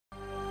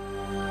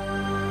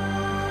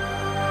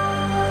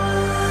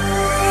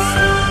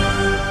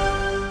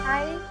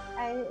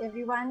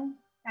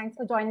Thanks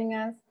for joining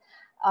us.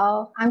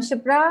 I'm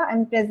Shipra.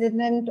 I'm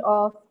president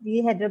of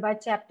the Hyderabad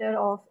chapter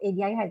of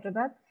ADI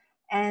Hyderabad.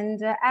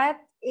 And at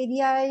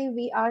ADI,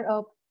 we are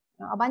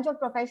a bunch of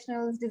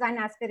professionals, design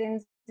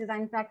aspirants,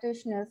 design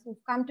practitioners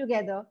who've come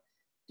together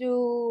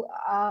to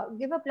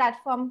give a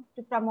platform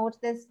to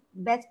promote this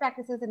best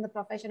practices in the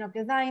profession of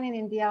design in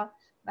India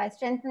by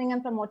strengthening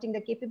and promoting the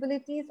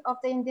capabilities of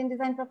the Indian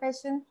design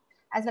profession,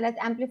 as well as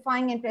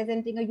amplifying and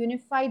presenting a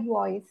unified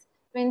voice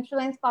to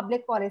influence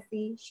public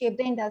policy, shape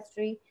the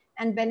industry,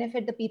 and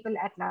benefit the people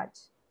at large.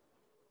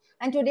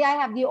 And today I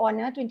have the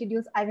honor to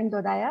introduce Arvind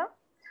Lodaya.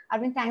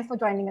 Arvind, thanks for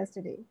joining us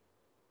today.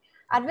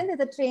 Arvind is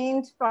a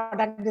trained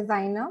product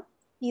designer.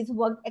 He's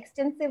worked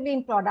extensively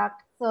in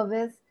product,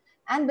 service,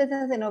 and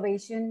business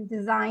innovation,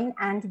 design,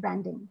 and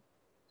branding.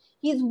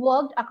 He's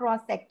worked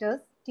across sectors,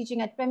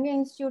 teaching at premier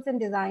institutes in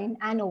design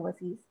and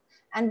overseas,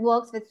 and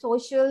works with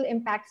social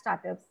impact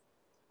startups,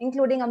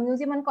 including a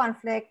museum on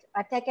conflict,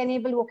 a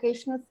tech-enabled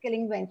vocational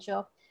skilling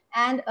venture,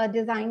 and a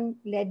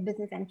design-led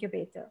business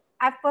incubator.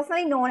 I've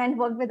personally known and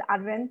worked with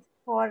Arvind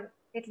for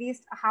at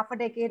least half a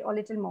decade or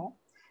little more.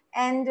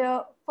 And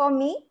for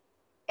me,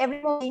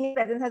 every more being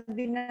presence has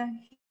been a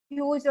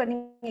huge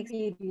learning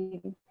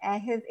experience.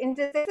 And his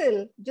interest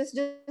still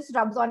just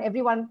rubs on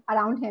everyone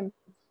around him,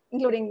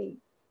 including me.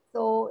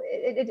 So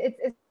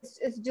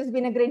it's just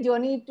been a great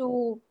journey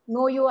to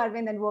know you,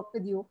 Arvind, and work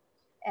with you.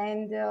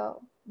 And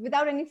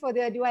without any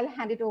further ado, I'll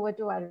hand it over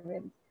to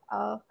Arvind.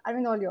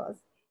 Arvind, all yours.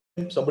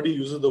 If somebody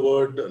uses the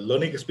word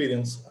learning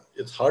experience,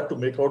 it's hard to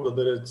make out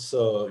whether it's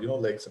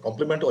like it's a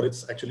compliment or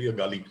it's actually a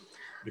gali,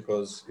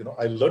 because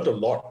I learned a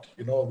lot,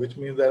 which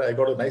means that I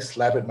got a nice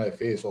slap in my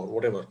face or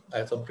whatever. I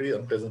had some pretty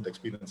unpleasant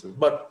experiences,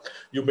 but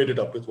you made it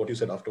up with what you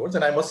said afterwards.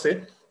 And I must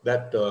say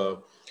that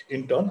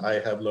in turn, I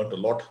have learned a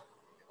lot,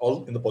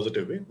 all in the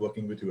positive way,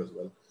 working with you as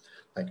well.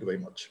 Thank you very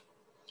much.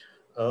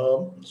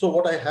 So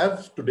what I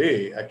have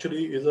today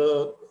actually is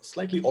a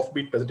slightly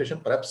offbeat presentation,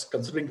 perhaps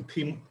considering the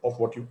theme of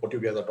what you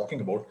guys are talking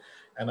about.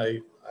 And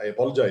I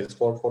apologize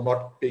for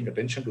not paying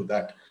attention to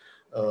that.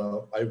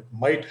 I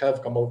might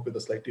have come out with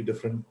a slightly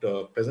different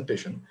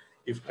presentation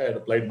if I had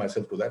applied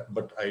myself to that,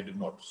 but I did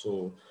not.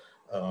 So,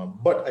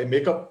 but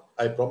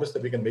I promise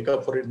that we can make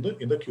up for it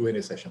in the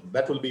Q&A session.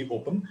 That will be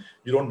open.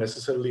 You don't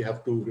necessarily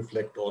have to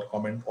reflect or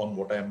comment on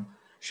what I'm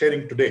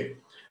sharing today,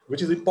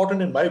 which is important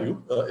in my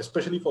view,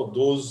 especially for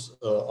those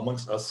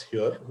amongst us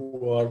here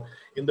who are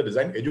in the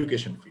design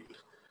education field.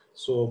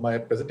 So my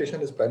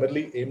presentation is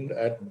primarily aimed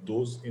at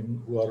those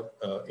who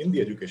are in the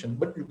education,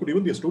 but you could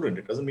even be a student.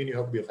 It doesn't mean you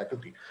have to be a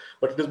faculty,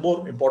 but it is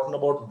more important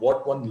about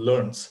what one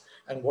learns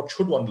and what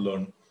should one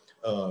learn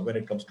when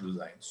it comes to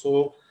design.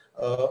 So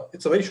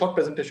it's a very short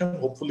presentation.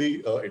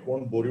 Hopefully it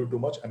won't bore you too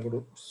much. I'm going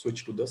to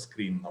switch to the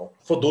screen now.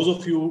 For those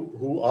of you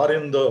who are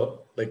in the,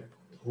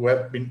 who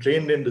have been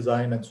trained in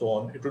design and so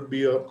on, it would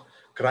be a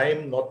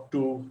crime not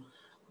to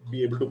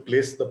be able to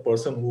place the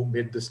person who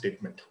made this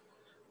statement.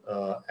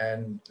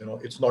 And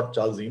it's not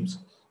Charles Eames,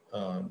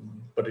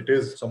 but it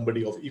is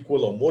somebody of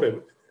equal or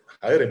more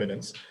higher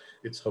eminence.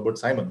 It's Herbert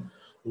Simon,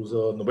 who's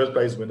a Nobel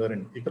Prize winner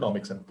in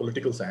economics and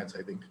political science,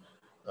 I think,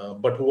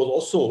 but who was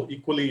also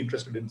equally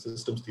interested in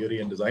systems theory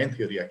and design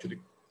theory, actually.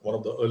 One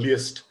of the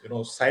earliest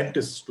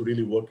scientists to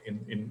really work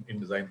in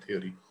design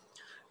theory,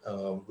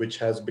 which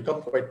has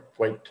become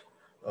quite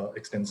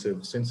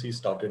extensive since he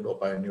started or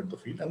pioneered the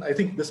field. And I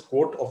think this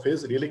quote of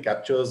his really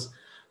captures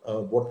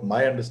what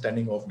my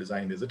understanding of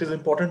design is. It is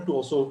important to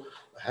also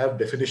have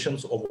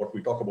definitions of what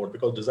we talk about,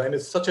 because design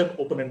is such an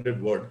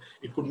open-ended word.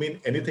 It could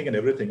mean anything and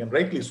everything, and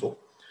rightly so.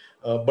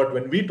 But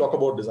when we talk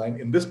about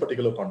design in this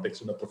particular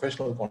context, in a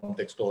professional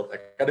context or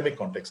academic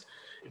context,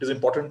 it is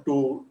important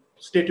to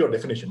state your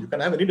definition. You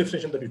can have any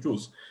definition that you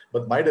choose,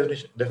 but my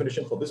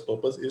definition for this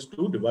purpose is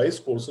to devise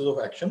courses of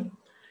action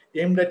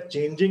aimed at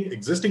changing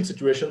existing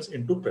situations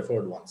into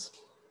preferred ones,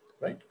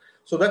 right?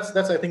 So that's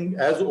I think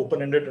as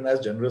open-ended and as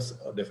generous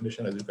a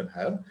definition as you can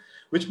have,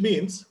 which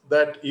means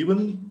that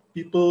even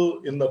people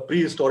in the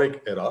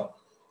prehistoric era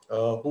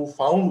who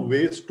found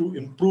ways to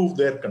improve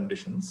their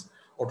conditions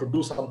or to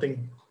do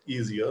something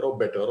easier or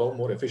better or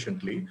more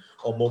efficiently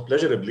or more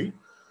pleasurably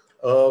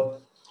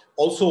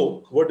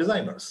also were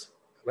designers,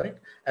 right?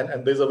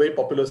 And there's a very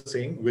popular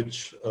saying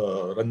which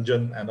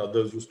Ranjan and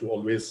others used to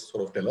always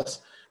sort of tell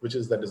us, which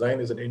is that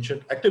design is an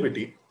ancient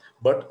activity,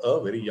 but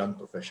a very young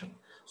profession.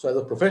 So as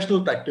a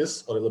professional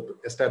practice or as an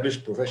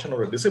established profession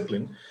or a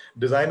discipline,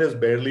 design is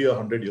barely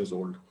 100 years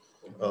old.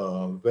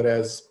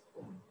 Whereas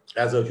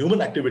as a human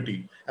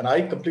activity, and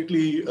I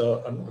completely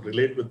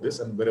relate with this,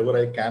 and wherever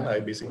I can, I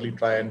basically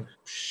try and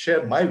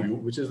share my view,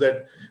 which is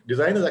that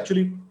design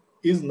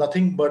is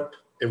nothing but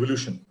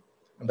evolution.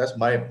 And that's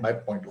my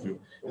point of view,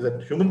 is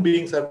that human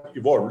beings have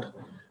evolved.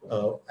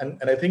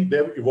 And I think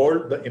they've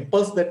evolved. The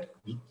impulse that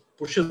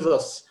pushes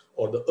us,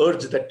 or the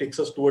urge that takes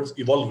us towards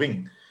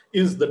evolving,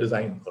 is the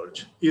design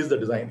urge, is the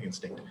design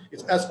instinct.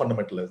 It's as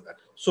fundamental as that.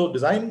 So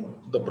design,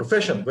 the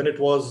profession, when it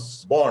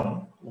was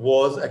born,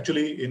 was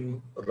actually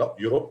in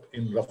Europe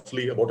in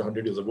roughly about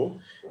 100 years ago,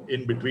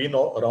 in between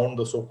or around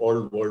the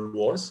so-called world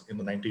wars in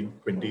the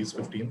 1920s,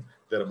 15,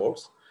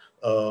 thereabouts.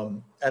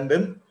 And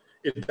then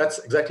that's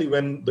exactly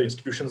when the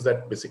institutions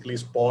that basically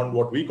spawned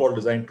what we call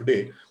design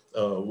today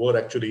were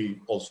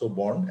actually also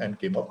born and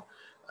came up.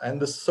 And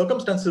the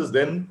circumstances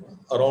then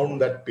around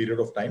that period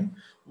of time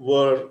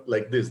were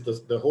like this.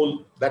 That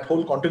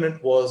whole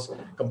continent was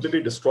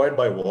completely destroyed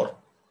by war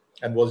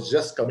and was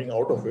just coming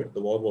out of it.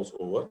 The war was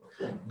over.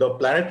 The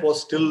planet was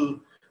still,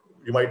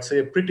 you might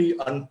say, pretty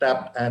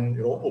untapped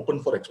and open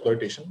for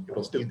exploitation. It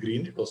was still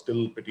green. It was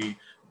still pretty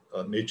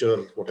nature,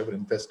 whatever,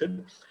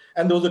 infested.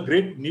 And there was a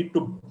great need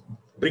to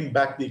bring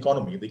back the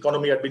economy. The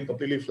economy had been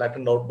completely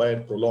flattened out by a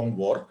prolonged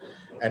war,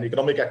 and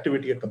economic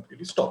activity had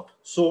completely stopped.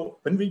 So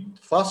when we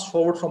fast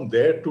forward from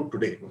there to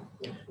today,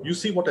 you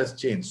see what has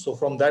changed. So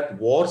from that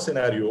war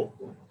scenario,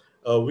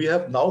 we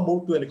have now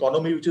moved to an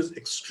economy which is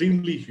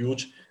extremely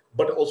huge,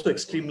 but also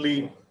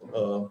extremely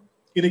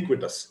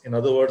iniquitous. In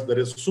other words, there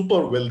is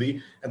super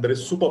wealthy and there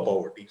is super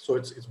poverty. So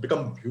it's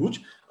become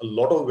huge. A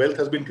lot of wealth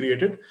has been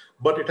created,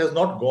 but it has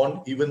not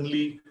gone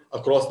evenly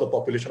across the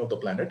population of the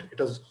planet. It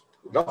has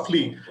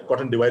roughly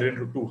gotten divided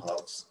into two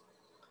halves.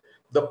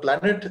 The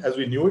planet, as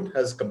we knew it,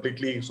 has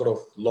completely sort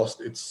of lost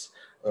its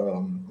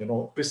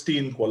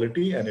pristine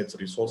quality and its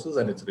resources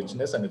and its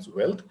richness and its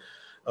wealth.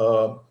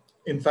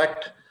 In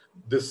fact,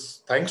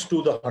 thanks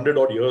to the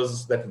 100-odd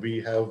years that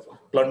we have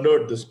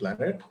plundered this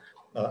planet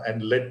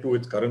and led to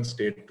its current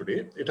state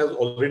today, it has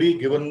already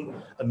given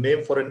a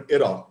name for an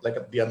era, like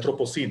the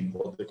Anthropocene,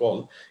 what they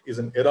call, is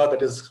an era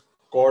that is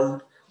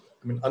called,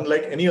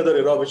 unlike any other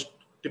era which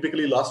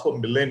typically lasts for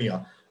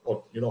millennia,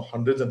 or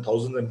hundreds and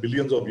thousands and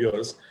billions of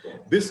years.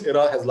 This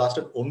era has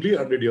lasted only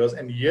 100 years,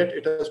 and yet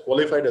it has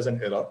qualified as an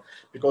era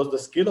because the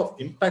scale of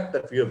impact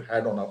that we have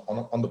had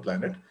on the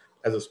planet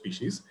as a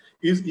species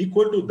is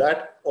equal to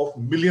that of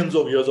millions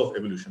of years of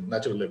evolution,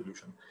 natural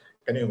evolution.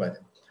 Can you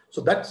imagine? So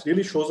that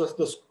really shows us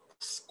the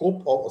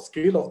scope or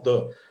scale of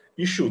the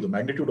issue, the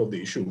magnitude of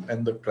the issue,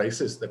 and the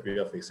crisis that we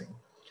are facing.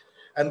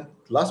 And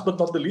last but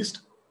not the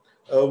least,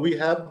 we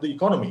have the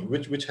economy,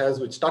 which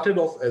started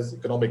off as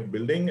economic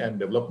building and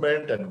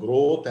development and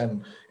growth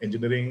and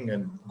engineering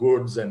and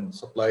goods and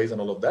supplies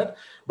and all of that.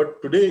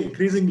 But today,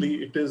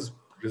 increasingly, it is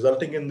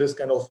resulting in this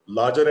kind of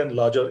larger and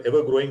larger,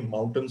 ever-growing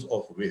mountains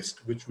of waste,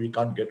 which we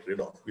can't get rid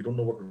of. We don't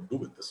know what to do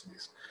with this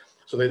waste.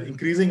 So there's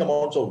increasing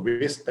amounts of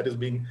waste that is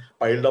being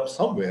piled up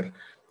somewhere,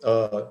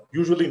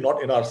 usually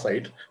not in our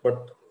site,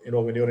 but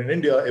when you're in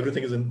India,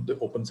 everything is in the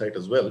open site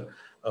as well.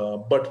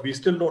 But we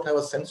still don't have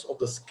a sense of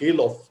the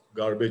scale of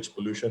garbage,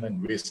 pollution,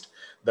 and waste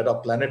that our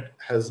planet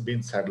has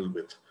been saddled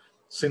with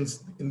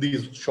since in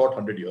these short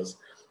 100 years.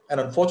 And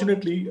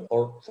unfortunately,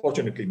 or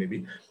fortunately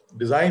maybe,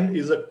 design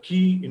is a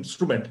key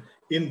instrument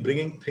in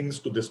bringing things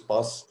to this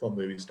pass from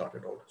where we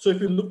started out. So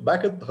if you look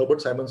back at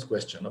Herbert Simon's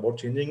question about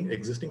changing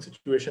existing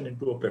situation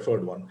into a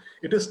preferred one,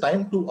 it is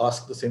time to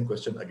ask the same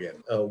question again.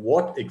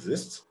 What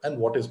exists and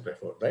what is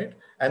preferred, right?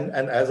 And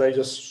as I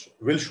just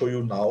will show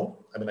you now,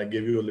 I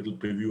gave you a little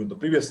preview in the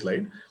previous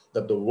slide,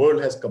 that the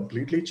world has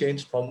completely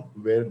changed from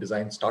where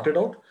design started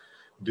out.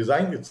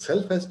 Design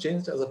itself has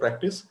changed as a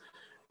practice.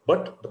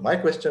 But my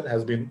question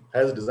has been,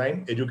 has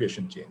design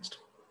education changed?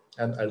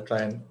 And I'll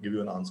try and give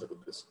you an answer to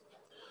this.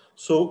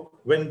 So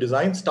when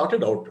design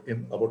started out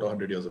in about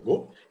 100 years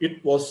ago,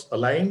 it was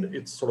aligned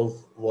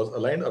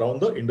around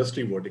the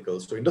industry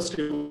verticals. So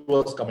industry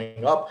was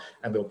coming up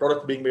and there were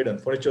products being made and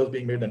furniture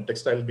being made and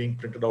textiles being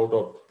printed out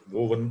or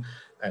woven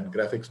and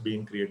graphics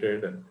being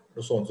created and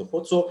so on and so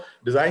forth. So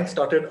design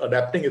started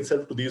adapting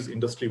itself to these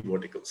industry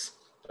verticals.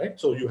 Right?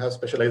 So you have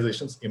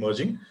specializations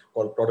emerging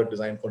called product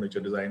design, furniture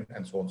design,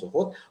 and so on and so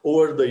forth.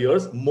 Over the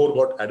years, more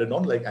got added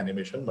on like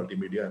animation,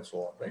 multimedia, and so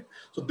on. Right?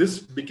 So this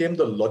became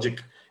the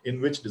logic in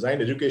which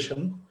design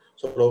education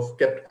sort of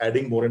kept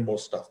adding more and more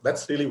stuff.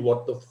 That's really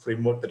what the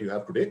framework that you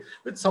have today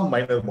with some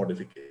minor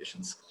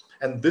modifications.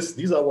 And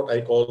these are what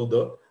I call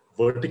the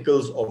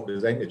verticals of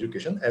design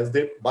education as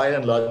they by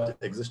and large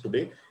exist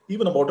today,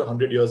 even about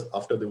 100 years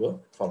after they were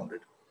founded.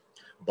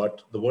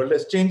 But the world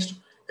has changed.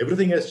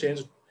 Everything has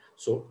changed.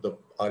 So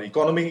our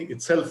economy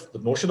itself, the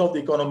notion of the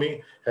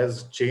economy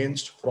has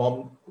changed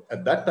from,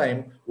 at that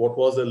time, what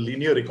was a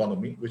linear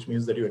economy, which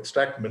means that you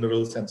extract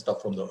minerals and stuff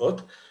from the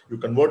earth, you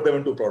convert them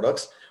into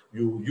products,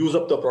 you use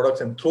up the products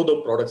and throw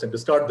the products and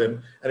discard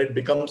them, and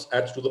it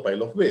adds to the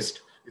pile of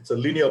waste. It's a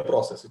linear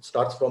process. It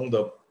starts from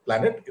the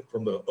planet,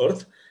 from the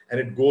earth, and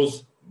it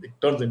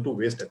turns into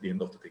waste at the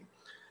end of the thing.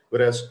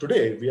 Whereas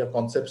today, we have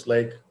concepts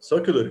like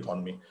circular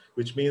economy,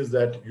 which means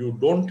that you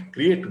don't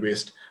create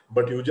waste,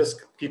 but you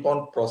just keep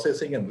on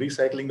processing and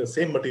recycling the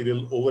same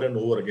material over and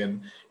over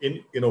again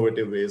in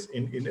innovative ways,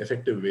 in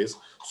effective ways,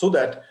 so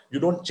that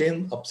you don't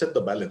upset the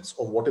balance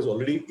of what is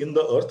already in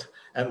the earth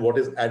and what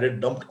is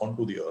dumped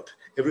onto the earth.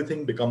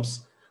 Everything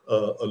becomes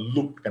a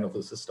loop kind of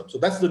a system. So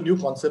that's the new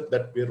concept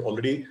that we're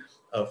already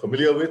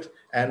familiar with,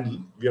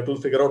 and we have to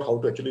figure out how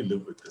to actually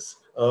live with this.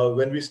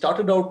 When we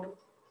started out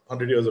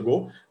 100 years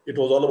ago, it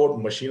was all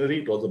about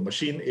machinery. It was a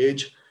machine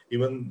age.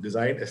 Even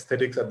design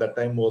aesthetics at that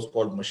time was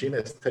called machine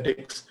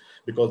aesthetics,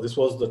 because this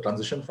was the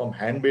transition from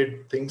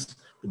handmade things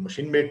to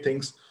machine-made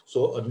things.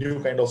 So a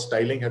new kind of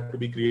styling had to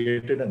be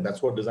created, and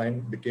that's what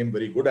design became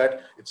very good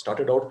at. It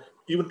started out,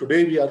 even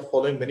today we are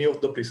following many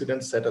of the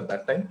precedents set at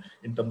that time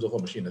in terms of a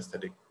machine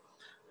aesthetic.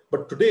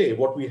 But today,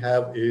 what we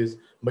have is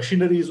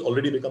machinery is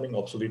already becoming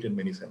obsolete in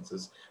many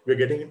senses. We're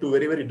getting into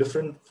very, very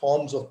different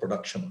forms of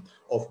production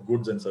of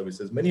goods and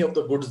services. Many of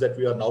the goods that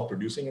we are now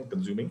producing and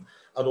consuming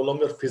are no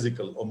longer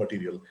physical or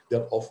material.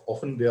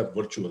 Often they are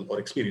virtual or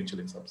experiential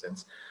in some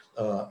sense.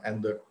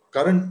 And the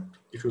current,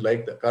 if you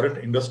like, the current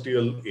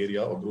industrial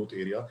area or growth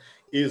area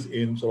is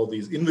in sort of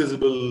these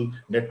invisible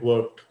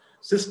networked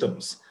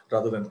systems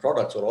rather than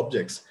products or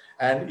objects.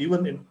 And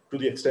even to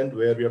the extent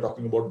where we are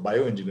talking about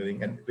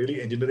bioengineering and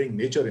really engineering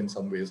nature in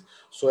some ways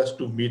so as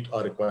to meet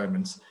our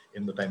requirements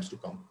in the times to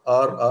come.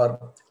 Our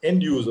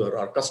end user,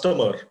 our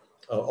customer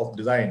of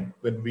design,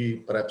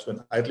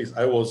 at least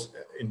I was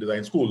in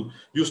design school,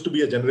 used to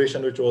be a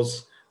generation which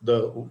was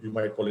you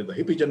might call it the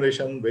hippie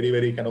generation, very,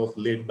 very kind of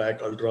laid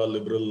back, ultra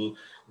liberal,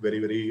 very,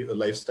 very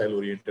lifestyle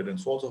oriented and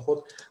so on and so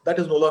forth. That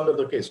is no longer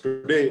the case.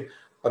 Today,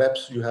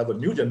 perhaps you have a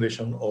new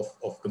generation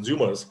of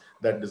consumers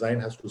that design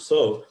has to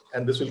serve,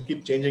 and this will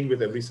keep changing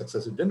with every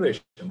successive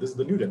generation. This is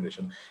the new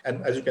generation.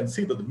 And as you can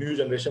see, that the new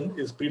generation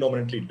is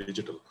predominantly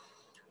digital.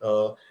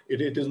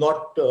 It is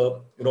not,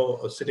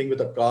 sitting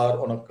with a car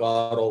on a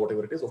car or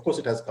whatever it is. Of course,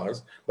 it has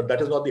cars, but that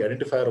is not the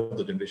identifier of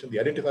the generation. The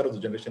identifier of the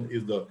generation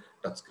is the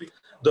touchscreen.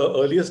 The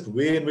earliest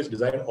way in which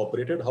design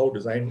operated, how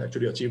design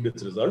actually achieved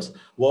its results,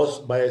 was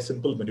by a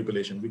simple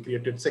manipulation. We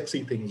created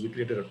sexy things, we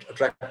created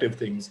attractive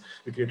things,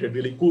 we created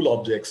really cool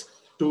objects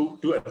to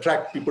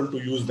attract people to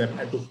use them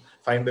and to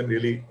find them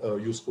really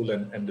useful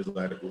and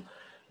desirable.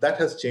 That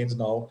has changed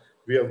now.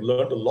 We have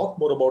learned a lot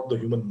more about the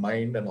human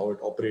mind and how it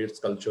operates,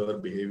 culture,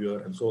 behavior,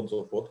 and so on and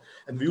so forth.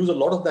 And we use a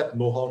lot of that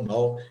know-how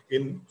now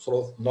in sort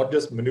of not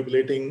just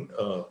manipulating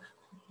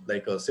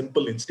like a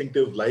simple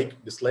instinctive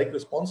dislike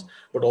response,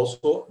 but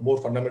also more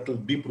fundamental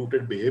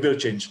deep-rooted behavior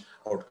change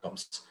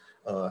outcomes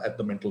at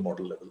the mental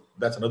model level.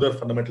 That's another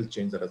fundamental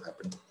change that has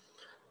happened.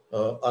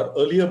 Our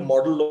earlier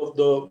model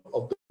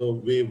of the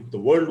way the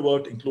world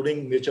worked,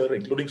 including nature,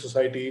 including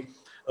society,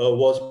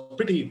 was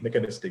pretty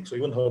mechanistic. So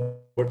even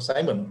Herbert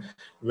Simon,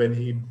 when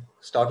he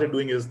started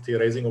doing his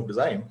theorizing of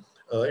design,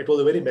 it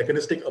was a very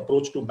mechanistic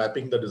approach to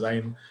mapping the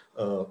design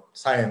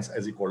science,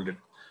 as he called it.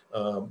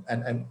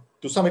 And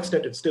to some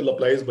extent, it still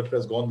applies, but it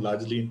has gone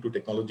largely into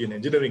technology and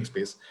engineering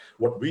space.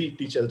 What we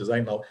teach as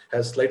design now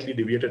has slightly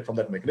deviated from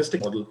that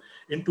mechanistic model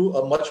into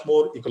a much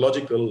more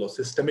ecological or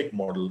systemic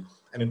model.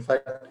 And in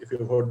fact, if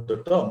you've heard the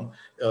term,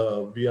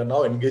 we are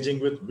now engaging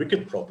with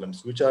wicked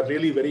problems, which are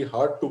really very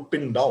hard to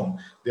pin down.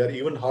 They are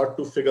even hard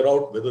to figure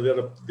out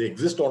whether they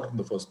exist or not in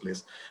the first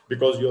place,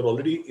 because you're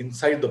already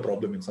inside the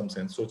problem in some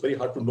sense. So it's very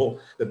hard to know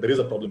that there is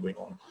a problem going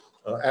on.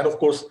 And of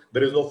course,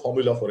 there is no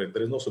formula for it.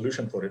 There is no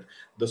solution for it.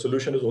 The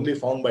solution is only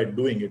found by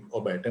doing it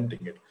or by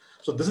attempting it.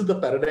 So this is the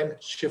paradigm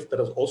shift that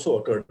has also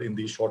occurred in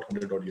these short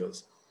 100-odd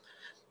years.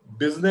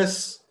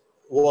 Business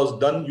was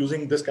done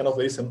using this kind of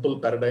very simple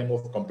paradigm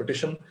of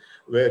competition,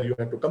 where you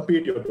had to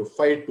compete, you had to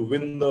fight to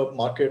win the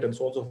market, and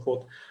so on and so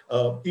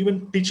forth.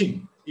 Even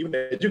teaching, even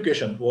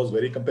education was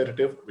very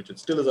competitive, which it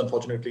still is,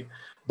 unfortunately.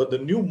 But the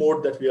new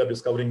mode that we are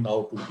discovering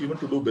now, even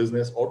to do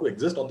business or to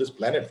exist on this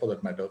planet for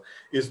that matter,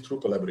 is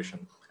through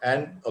collaboration.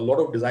 And a lot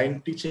of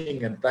design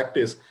teaching and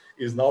practice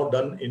is now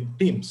done in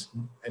teams,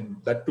 and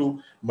that too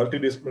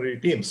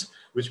multidisciplinary teams,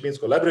 which means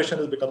collaboration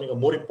is becoming a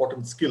more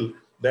important skill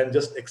than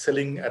just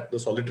excelling at the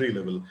solitary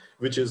level,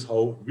 which is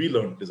how we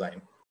learned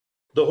design.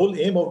 The whole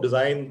aim of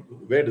design,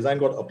 where design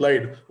got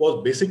applied,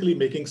 was basically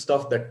making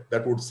stuff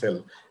that would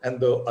sell. And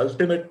the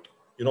ultimate,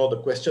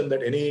 the question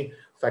that any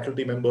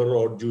faculty member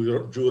or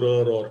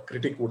juror or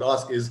critic would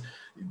ask is,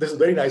 this is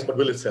very nice, but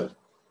will it sell?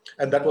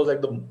 And that was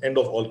like the end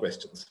of all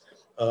questions.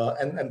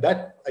 And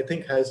that, I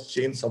think, has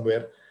changed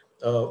somewhere.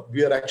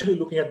 We are actually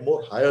looking at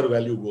more higher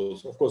value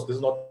goals. Of course, this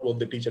is not what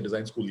they teach at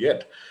design school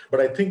yet, but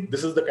I think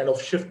this is the kind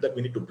of shift that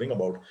we need to bring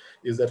about,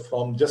 is that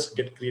from just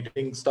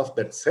creating stuff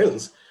that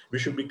sells, we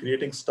should be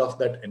creating stuff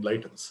that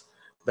enlightens,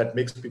 that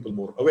makes people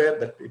more aware,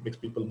 that it makes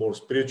people more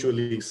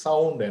spiritually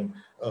sound and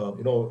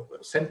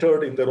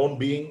centered in their own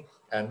being,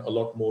 and a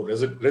lot more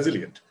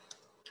resilient.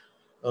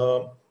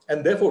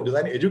 And therefore,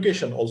 design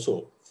education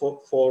also,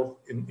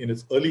 in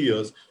its early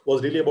years,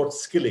 was really about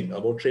skilling,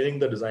 about training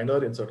the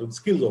designer in certain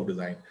skills of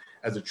design,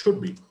 as it should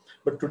be.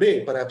 But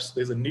today, perhaps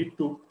there's a need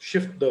to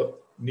shift the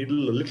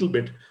needle a little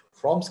bit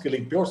from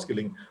pure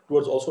skilling,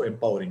 towards also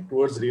empowering,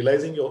 towards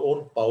realizing your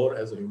own power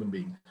as a human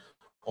being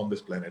on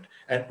this planet,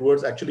 and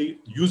towards actually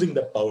using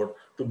that power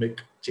to make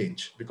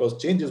change, because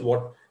change is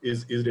what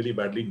is really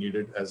badly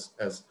needed, as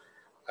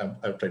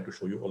I've tried to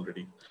show you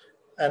already.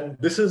 And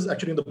this is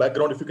actually in the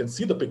background. If you can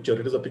see the picture,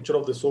 it is a picture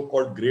of the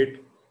so-called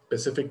Great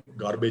Pacific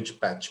Garbage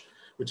Patch,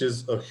 which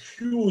is a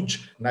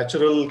huge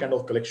natural kind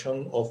of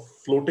collection of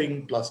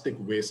floating plastic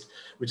waste,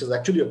 which is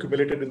actually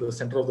accumulated in the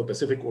center of the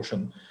Pacific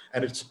Ocean,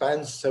 and it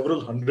spans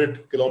several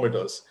hundred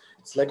kilometers.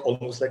 It's like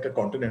almost like a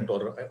continent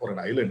or an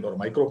island or a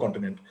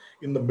micro-continent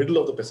in the middle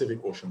of the Pacific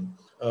Ocean,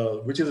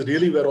 which is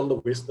really where all the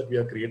waste that we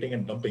are creating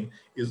and dumping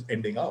is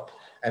ending up.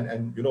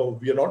 And you know,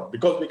 we are not,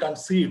 because we can't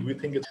see it, we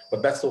think it's,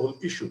 but that's the whole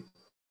issue.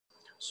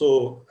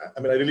 So, I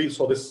mean, I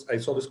saw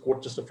this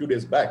quote just a few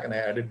days back, and I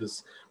added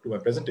this to my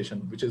presentation,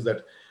 which is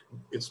that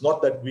it's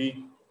not that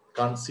we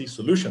can't see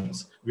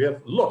solutions. We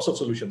have lots of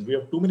solutions. We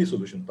have too many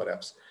solutions,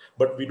 perhaps,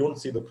 but we don't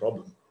see the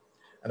problem.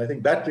 And I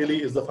think that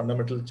really is the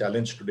fundamental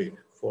challenge today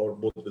for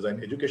both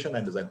design education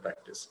and design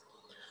practice.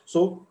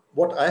 So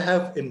what I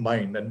have in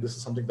mind, and this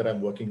is something that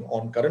I'm working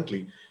on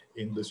currently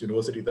in this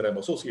university that I'm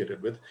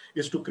associated with,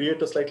 is to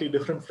create a slightly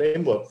different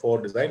framework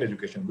for design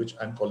education, which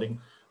I'm calling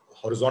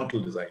horizontal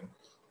design.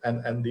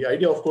 And the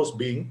idea, of course,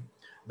 being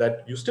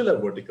that you still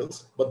have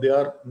verticals, but they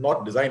are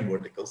not design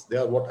verticals. They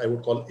are what I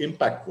would call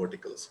impact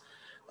verticals.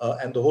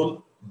 And the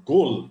whole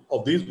goal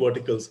of these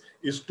verticals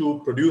is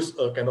to produce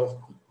a kind of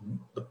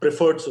the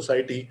preferred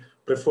society,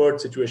 preferred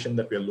situation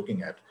that we are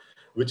looking at,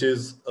 which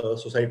is a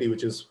society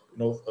which is, you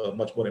know,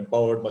 much more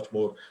empowered, much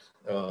more,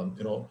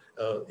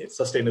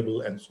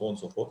 sustainable, and so on and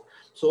so forth.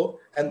 So,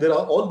 and there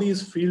are all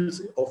these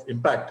fields of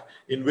impact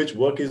in which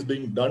work is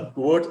being done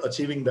towards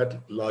achieving that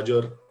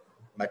larger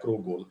macro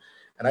goal.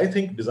 And I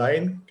think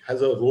design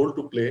has a role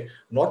to play,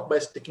 not by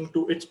sticking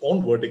to its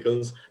own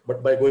verticals,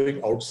 but by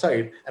going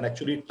outside and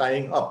actually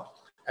tying up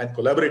and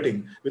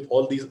collaborating with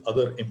all these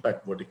other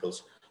impact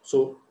verticals.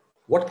 So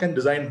what can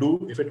design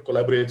do if it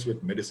collaborates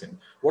with medicine?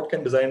 What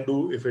can design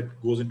do if it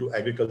goes into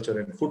agriculture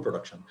and food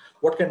production?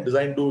 What can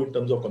design do in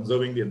terms of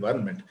conserving the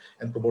environment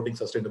and promoting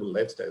sustainable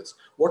lifestyles?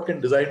 What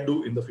can design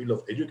do in the field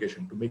of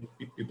education to make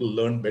people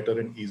learn better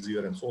and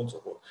easier, and so on and so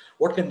forth?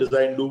 What can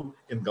design do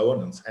in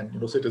governance and, you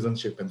know,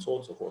 citizenship, and so on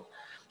and so forth?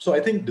 So I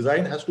think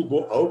design has to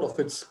go out of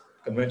its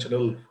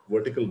conventional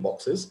vertical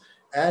boxes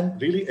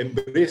and really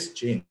embrace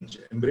change,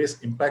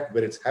 embrace impact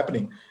where it's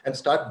happening, and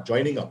start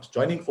joining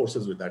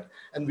forces with that.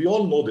 And we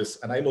all know this,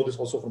 and I know this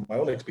also from my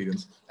own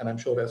experience, and I'm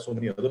sure as so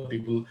many other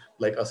people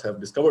like us have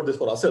discovered this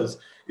for ourselves,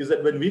 is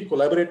that when we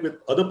collaborate with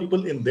other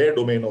people in their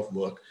domain of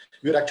work,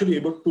 we're actually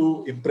able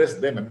to impress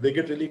them, and they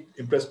get really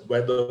impressed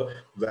by the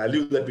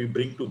value that we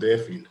bring to their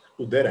field,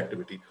 to their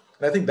activity.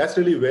 And I think that's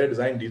really where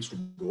design needs to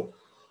go.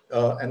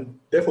 And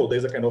therefore,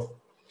 there's a kind of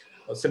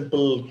a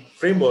simple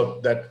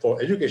framework that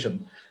for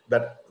education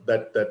that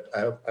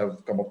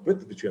I've come up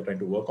with, which we are trying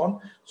to work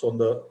on. So on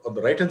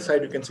the right hand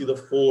side, you can see the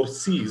 4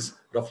 C's,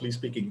 roughly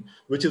speaking,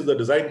 which is the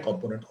design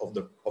component of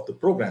the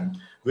program,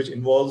 which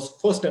involves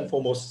first and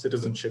foremost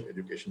citizenship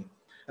education.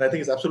 And I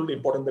think it's absolutely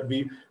important that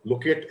we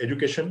locate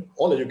education,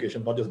 all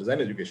education, not just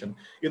design education,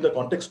 in the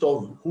context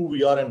of who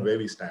we are and where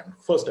we stand,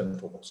 first and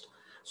foremost.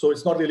 So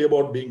it's not really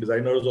about being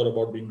designers or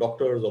about being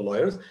doctors or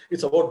lawyers.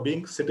 It's about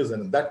being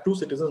citizens, that too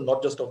citizens,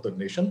 not just of the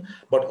nation,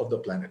 but of the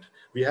planet.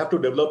 We have to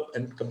develop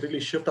and completely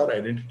shift our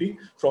identity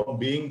from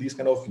being these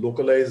kind of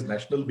localized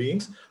national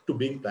beings to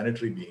being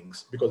planetary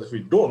beings. Because if we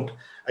don't,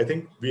 I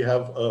think we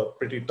have a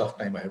pretty tough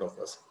time ahead of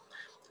us.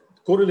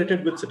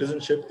 Correlated with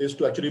citizenship is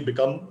to actually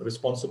become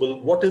responsible.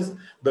 What is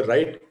the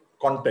right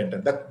content?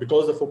 And that,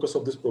 because the focus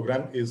of this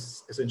program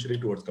is essentially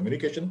towards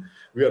communication,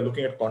 we are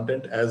looking at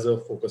content as a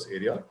focus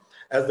area,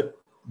 as the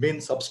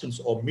main substance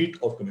or meat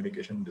of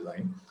communication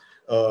design.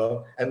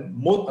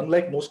 And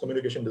unlike most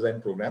communication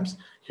design programs,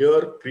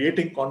 here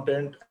creating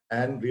content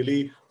and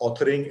really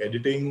authoring,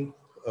 editing,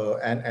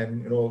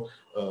 and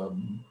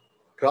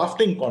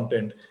crafting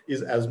content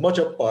is as much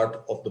a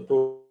part of the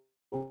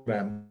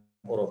program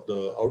or of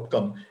the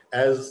outcome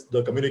as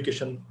the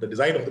communication, the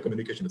design of the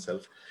communication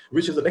itself,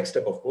 which is the next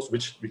step, of course,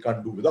 which we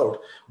can't do without,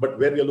 but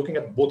where we are looking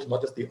at both,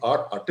 not just the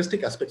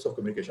artistic aspects of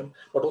communication,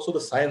 but also the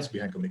science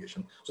behind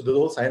communication. So there's a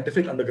whole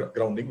scientific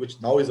undergrounding,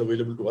 which now is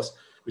available to us,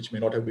 which may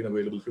not have been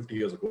available 50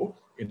 years ago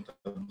in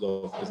terms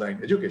of design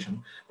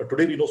education. But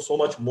today we know so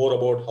much more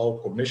about how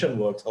cognition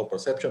works, how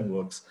perception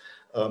works,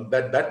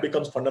 that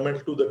becomes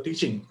fundamental to the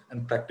teaching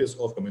and practice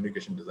of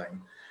communication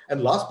design.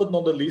 And last but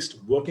not the least,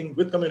 working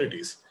with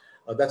communities.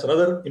 That's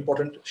another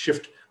important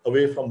shift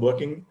away from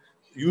working.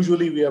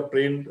 Usually we have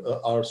trained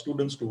our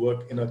students to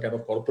work in a kind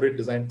of corporate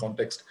design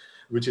context,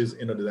 which is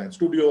in a design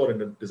studio or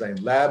in a design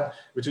lab,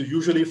 which is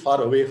usually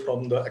far away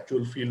from the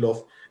actual field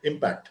of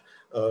impact.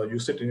 You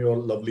sit in your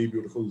lovely,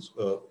 beautiful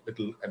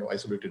little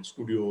isolated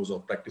studios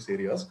or practice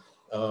areas,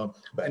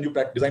 and you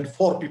design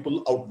for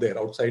people out there,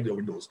 outside your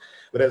windows.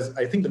 Whereas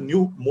I think the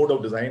new mode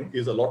of design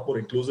is a lot more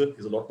inclusive,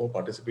 is a lot more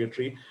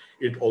participatory.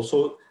 It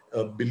also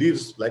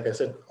believes, like I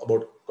said,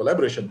 about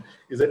collaboration,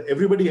 is that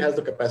everybody has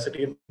the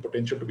capacity and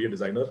potential to be a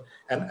designer.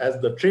 And as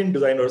the trained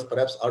designers,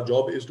 perhaps our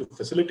job is to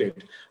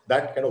facilitate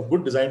that kind of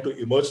good design to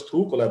emerge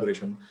through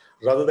collaboration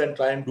rather than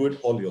try and do it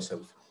all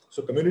yourself.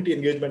 So community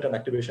engagement and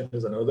activation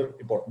is another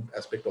important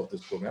aspect of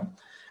this program.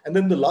 And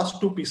then the last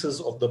 2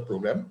 pieces of the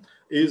program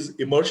is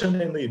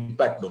immersion in the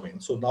impact domain.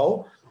 So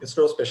now,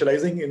 instead of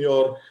specializing in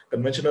your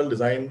conventional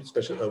design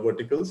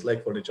verticals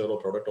like furniture or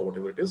product or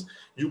whatever it is,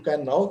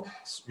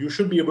 you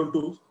should be able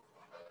to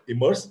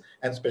immerse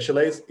and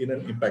specialize in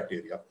an impact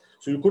area.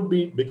 So you could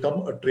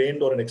become a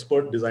trained or an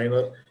expert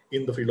designer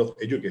in the field of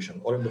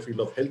education or in the field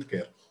of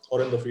healthcare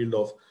or in the field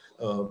of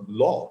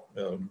law,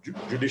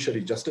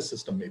 judiciary, justice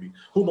system, maybe,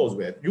 who knows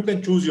where. You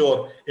can choose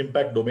your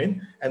impact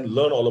domain and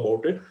learn all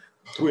about it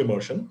through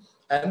immersion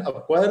and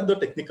acquire the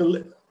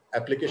technical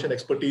application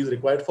expertise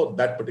required for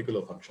that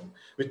particular function,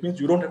 which means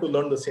you don't have to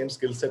learn the same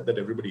skill set that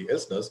everybody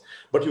else does,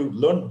 but you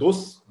learn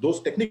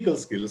those technical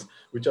skills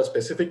which are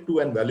specific to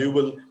and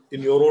valuable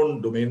in your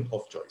own domain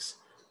of choice.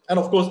 And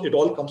of course, it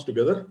all comes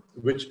together,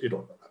 which it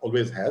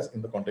always has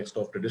in the context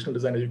of traditional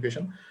design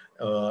education,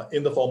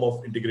 in the form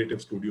of integrative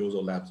studios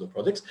or labs or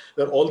projects,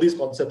 where all these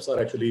concepts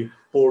are actually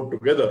poured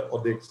together, or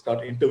they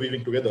start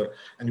interweaving together,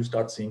 and you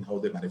start seeing how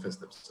they manifest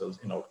themselves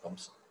in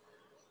outcomes.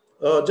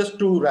 Just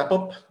to wrap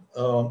up,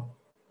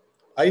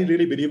 I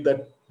really believe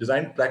that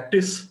design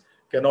practice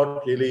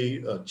cannot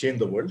really change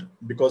the world,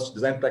 because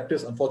design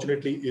practice,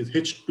 unfortunately, is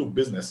hitched to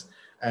business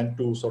and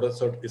to sort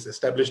of its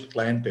established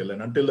clientele.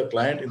 And until the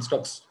client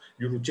instructs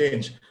you to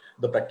change,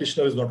 the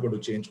practitioner is not going to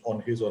change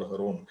on his or her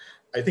own.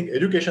 I think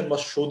education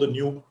must show the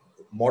new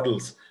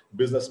models,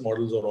 business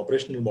models or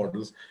operational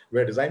models,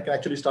 where design can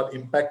actually start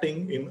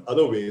impacting in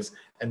other ways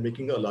and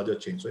making a larger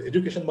change. So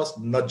education must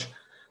nudge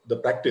the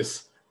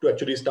practice to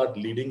actually start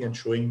leading and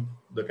showing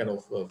the kind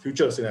of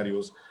future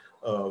scenarios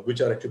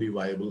which are actually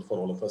viable for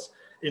all of us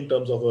in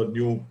terms of a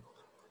new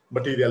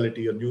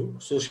materiality, a new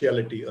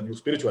sociality, a new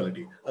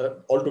spirituality,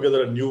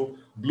 altogether a new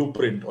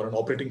blueprint or an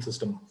operating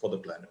system for the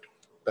planet.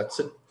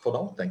 That's it for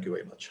now. Thank you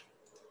very much.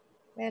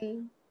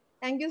 Well,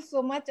 thank you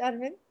so much,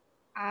 Arvind.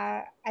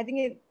 I think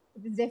it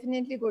is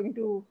definitely going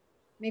to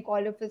make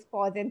all of us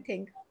pause and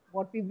think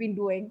what we've been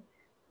doing,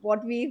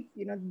 what we've,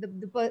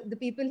 the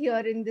people here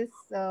in this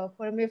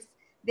forum, if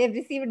they've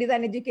received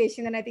design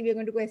education, and I think we're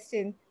going to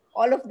question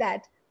all of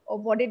that,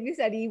 of what did we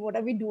study, what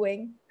are we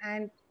doing,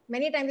 and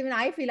many times even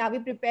I feel, are we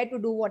prepared to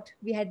do what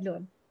we had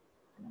learned?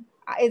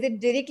 Is it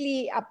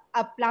directly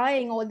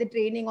applying all the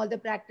training, all the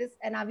practice,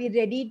 and are we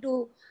ready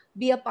to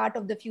be a part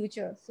of the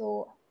future?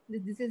 So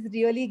this has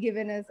really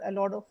given us a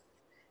lot of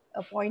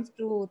points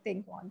to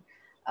think on.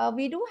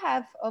 We do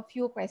have a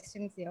few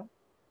questions here,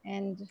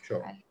 and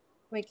Sure. I'll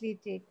quickly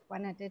take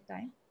one at a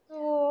time.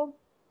 So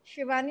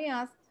Shivani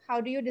asked, how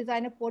do you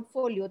design a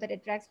portfolio that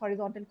attracts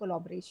horizontal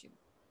collaboration?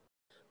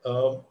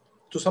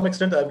 To some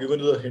extent, I've given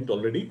you the hint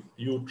already.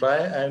 You try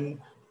and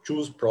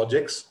choose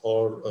projects,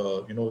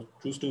 or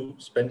choose to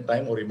spend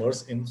time or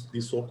immerse in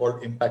these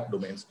so-called impact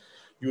domains.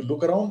 You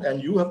look around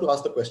and you have to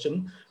ask the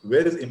question,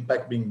 where is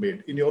impact being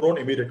made in your own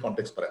immediate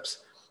context,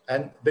 perhaps?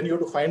 And then you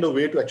have to find a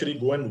way to actually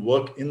go and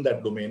work in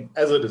that domain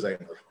as a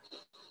designer.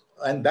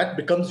 And that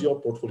becomes your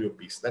portfolio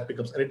piece. That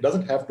becomes, and it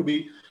doesn't have to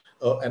be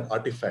an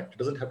artifact. It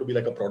doesn't have to be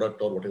like a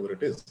product or whatever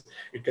it is.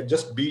 It can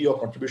just be your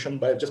contribution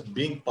by just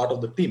being part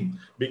of the team,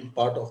 being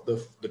part of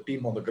the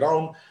team on the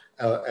ground,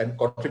 and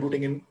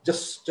contributing in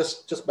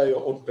just by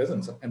your own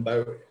presence and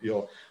by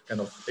your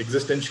kind of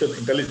existential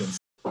intelligence.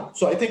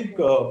 So I think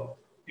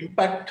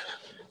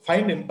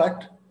find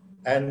impact,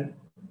 and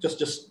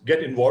just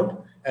get involved,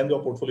 and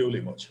your portfolio will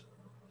emerge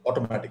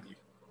automatically.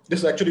 This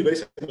is actually very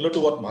similar to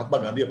what Mahatma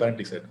Gandhi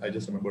apparently said. I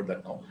just remembered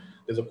that now.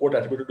 There's a quote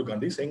attributed to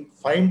Gandhi saying,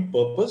 find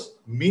purpose,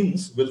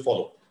 means will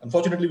follow.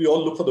 Unfortunately, we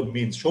all look for the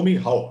means. Show me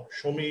how.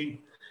 Show me,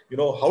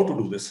 how to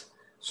do this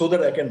so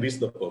that I can reach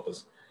the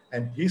purpose.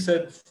 And he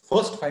said,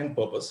 first find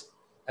purpose.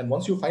 And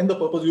once you find the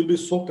purpose, you'll be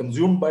so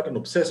consumed by it and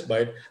obsessed by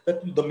it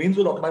that the means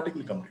will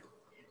automatically come to you.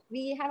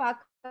 We have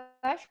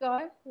Akash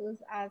Gaur, who's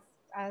asked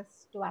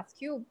us to ask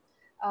you,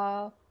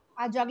 are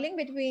juggling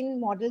between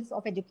models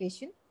of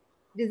education,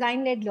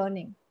 design-led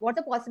learning. What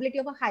the possibility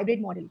of a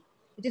hybrid model,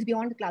 which is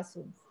beyond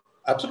classrooms?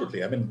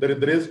 Absolutely. I mean,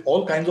 there is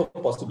all kinds of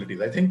possibilities.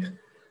 I think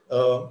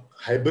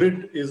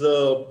hybrid is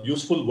a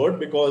useful word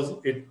because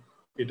it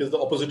is the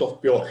opposite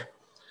of pure.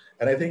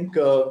 And I think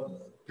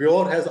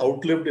pure has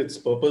outlived its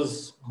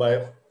purpose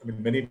by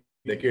many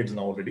decades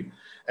now already.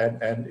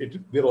 And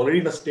we're already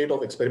in a state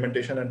of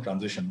experimentation and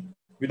transition.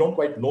 We don't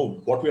quite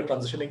know what we are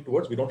transitioning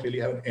towards. We don't really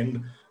have an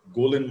end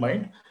goal in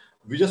mind.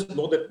 We just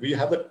know that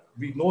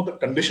we know the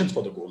conditions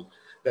for the goal,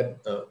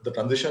 that the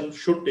transition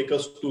should take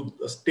us to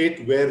a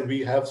state where we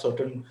have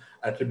certain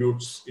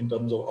attributes in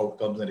terms of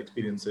outcomes and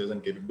experiences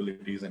and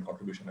capabilities and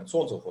contribution and so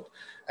on and so forth.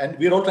 And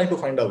we're all trying to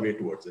find our way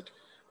towards it.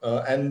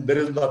 And there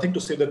is nothing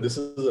to say that this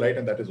is right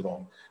and that is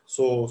wrong.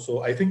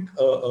 So I think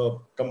a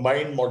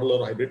combined model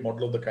or a hybrid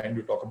model of the kind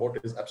you talk about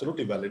is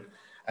absolutely valid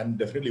and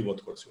definitely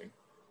worth pursuing.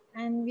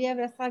 And we have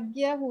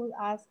Rasagya, who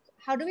asked,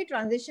 how do we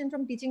transition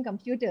from teaching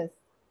computers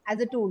as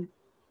a tool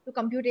to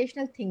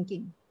computational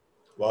thinking?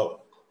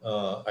 Wow.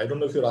 I don't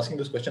know if you're asking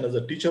this question as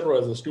a teacher or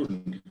as a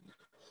student,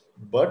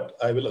 but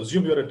I will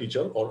assume you're a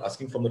teacher or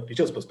asking from the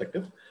teacher's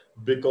perspective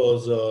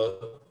because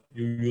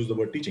you use the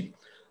word teaching.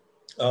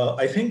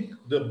 I think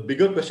the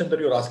bigger question that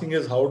you're asking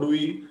is, how do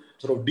we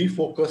sort of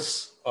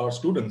defocus our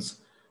students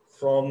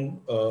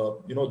from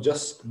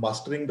just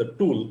mastering the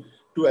tool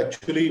to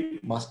actually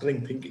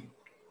mastering thinking,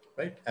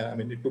 right? I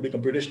mean, it could be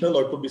computational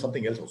or it could be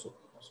something else also.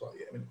 So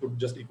I mean, it could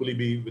just equally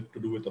be to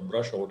do with a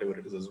brush or whatever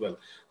it is as well,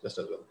 just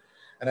as well.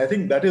 And I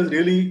think that is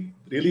really,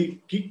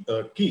 really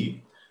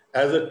key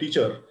as a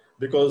teacher,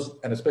 because,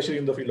 and especially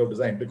in the field of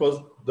design,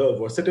 because the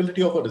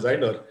versatility of a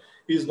designer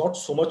is not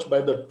so much by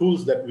the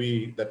tools that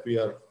we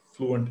are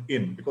fluent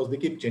in, because they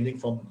keep changing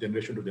from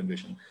generation to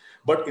generation,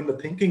 but in the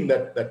thinking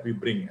that we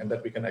bring and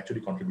that we can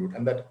actually contribute,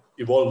 and that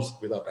evolves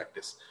with our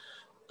practice.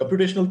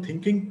 Computational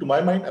thinking, to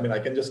my mind, I mean, I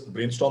can just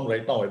brainstorm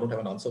right now, I don't have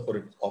an answer for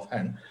it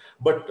offhand,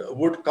 but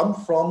would come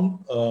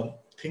from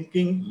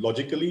thinking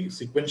logically,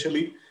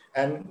 sequentially,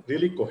 and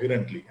really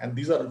coherently. And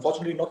these are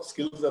unfortunately not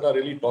skills that are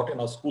really taught in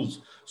our schools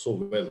so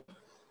well.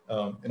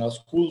 In our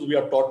schools, we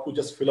are taught to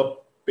just fill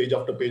up page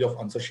after page of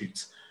answer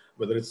sheets,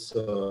 whether it's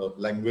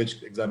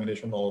language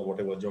examination or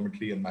whatever,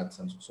 geometry and maths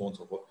and so on and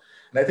so forth.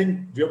 And I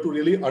think we have to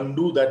really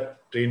undo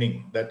that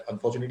training that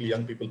unfortunately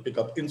young people pick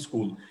up in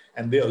school,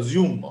 and they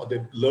assume or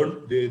they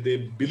learn,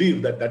 they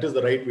believe that that is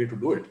the right way to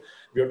do it.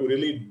 We have to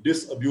really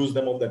disabuse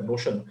them of that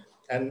notion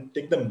and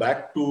take them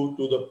back to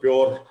the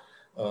pure,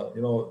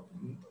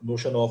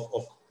 notion of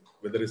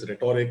whether it's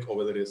rhetoric or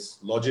whether it's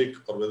logic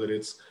or whether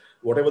it's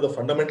whatever the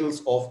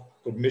fundamentals of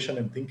cognition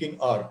and thinking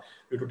are.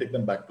 We have to take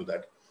them back to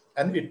that.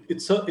 And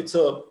it's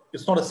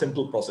not a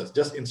simple process.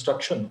 Just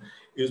instruction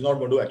is not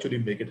going to actually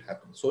make it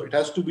happen. So it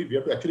has to be, we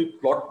have to actually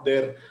plot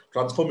their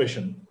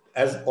transformation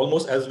as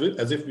almost as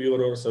if we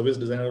were a service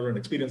designer or an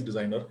experienced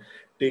designer,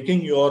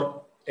 taking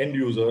your end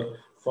user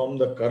from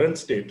the current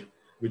state,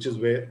 which is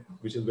where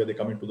they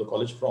come into the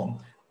college from,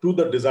 to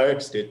the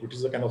desired state, which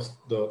is the kind of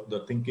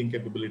the thinking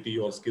capability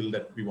or skill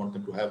that we want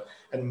them to have,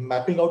 and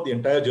mapping out the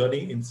entire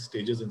journey in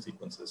stages and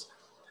sequences.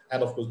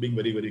 And of course, being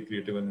very, very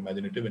creative and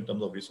imaginative in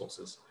terms of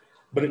resources.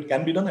 But it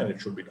can be done and it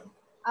should be done.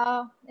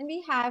 And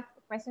we have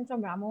a question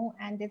from Ramu,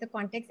 and there's a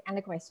context and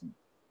a question.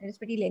 And it's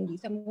pretty lengthy,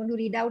 so I'm going to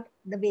read out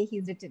the way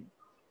he's written.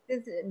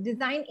 This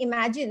design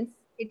imagines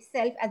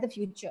itself as the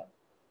future.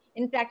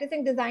 In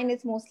practicing design,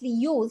 it's mostly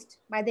used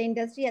by the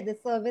industry as a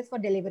service for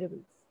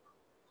deliverables.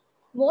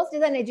 Most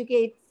design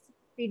educates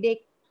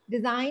predict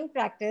design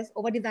practice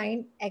over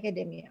design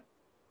academia.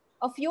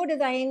 A few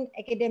design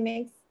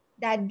academics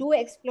that do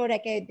explore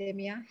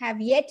academia have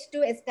yet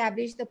to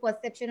establish the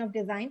perception of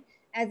design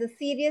as a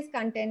serious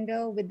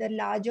contender with the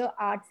larger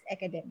arts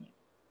academia.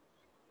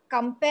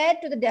 Compared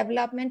to the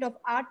development of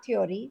art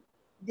theory,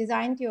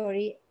 design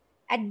theory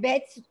at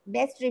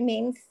best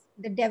remains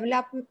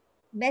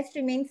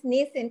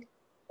nascent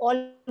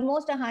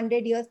almost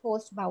 100 years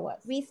post Bauer.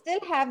 We still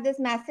have this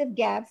massive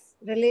gaps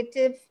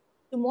relative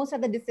to most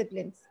other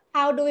disciplines.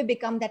 How do we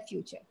become that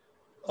future?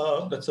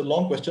 That's a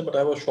long question, but I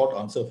have a short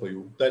answer for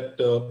you.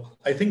 That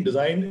I think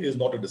design is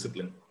not a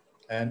discipline.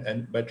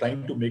 And by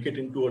trying to make it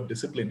into a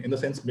discipline, in the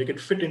sense, make it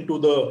fit into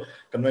the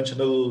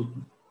conventional,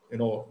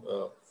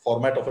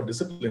 format of a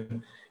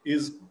discipline,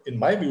 is, in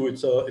my view,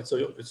 it's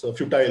a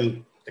futile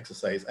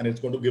exercise, and it's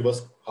going to give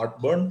us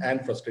heartburn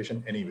and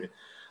frustration anyway.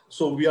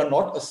 So we are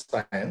not a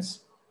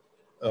science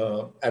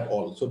at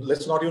all. So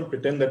let's not even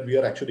pretend that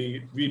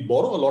we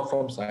borrow a lot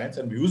from science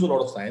and we use a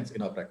lot of science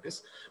in our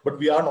practice, but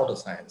we are not a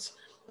science.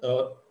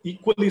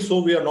 Equally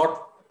so, we are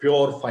not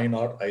pure fine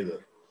art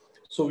either.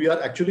 So we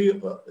are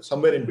actually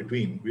somewhere in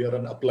between. We are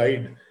an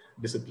applied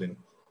discipline,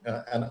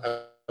 and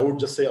I would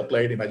just say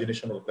applied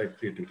imagination or applied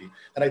creativity.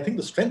 And I think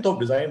the strength of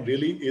design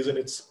really is in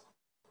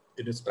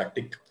its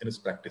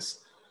practice.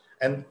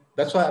 And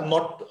that's why I'm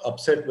not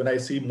upset when I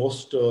see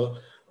most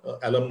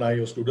alumni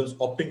or students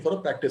opting for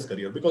a practice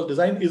career, because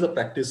design is a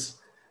practice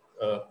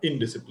in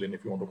discipline,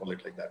 if you want to call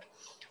it like that.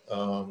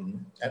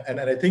 And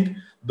I think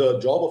the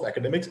job of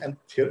academics and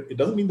theory, it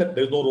doesn't mean that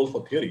there's no role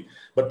for theory,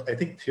 but I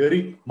think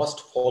theory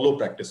must follow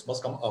practice,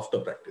 must come after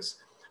practice.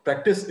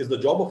 Practice is the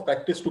job of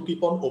practice to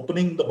keep on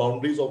opening the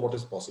boundaries of what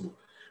is possible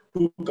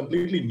to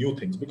completely new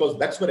things, because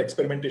that's where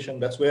experimentation,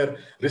 that's where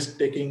risk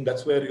taking,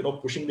 that's where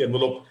pushing the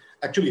envelope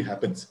actually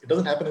happens. It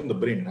doesn't happen in the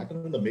brain, it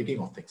happens in the making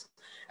of things.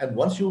 And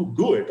once you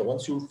do it, or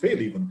once you fail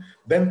even,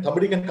 then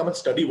somebody can come and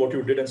study what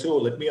you did and say, oh,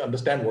 let me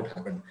understand what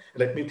happened,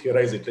 let me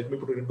theorize it, let me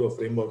put it into a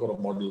framework or a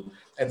model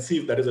and see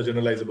if that is a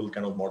generalizable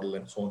kind of model,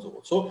 and so on and so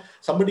forth. So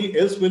somebody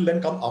else will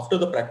then come after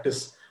the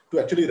practice to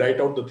actually write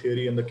out the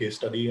theory and the case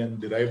study and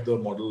derive the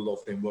model or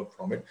framework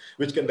from it,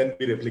 which can then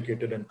be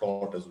replicated and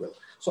taught as well.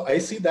 So I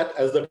see that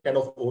as the kind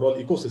of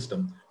overall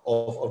ecosystem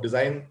of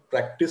design,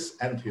 practice,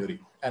 and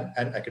theory, and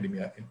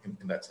academia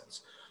in that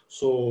sense.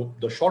 So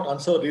the short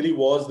answer really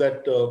was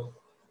that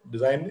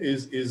design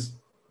is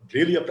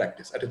really a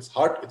practice. At its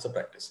heart, it's a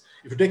practice.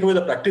 If you take away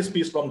the practice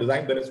piece from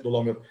design, then it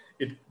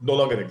no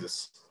longer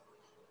exists.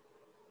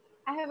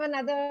 I have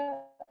another,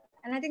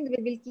 and I think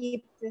we'll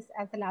keep this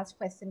as the last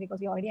question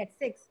because we're already at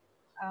 6.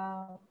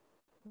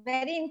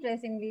 Very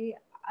interestingly,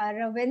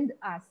 Arvind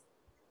asked,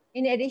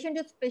 in addition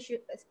to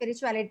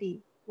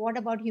spirituality, what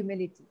about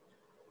humility?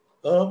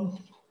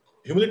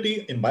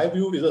 Humility, in my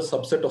view, is a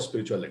subset of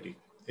spirituality.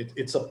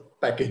 It's a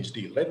package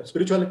deal, right?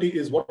 Spirituality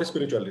is, what is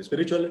spirituality?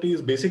 Spirituality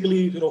is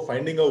basically,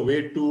 finding a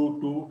way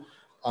to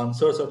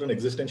answer certain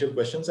existential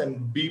questions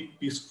and be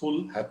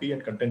peaceful, happy,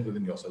 and content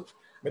within yourself.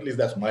 At least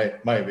that's my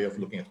way of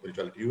looking at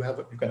spirituality. You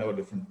can have a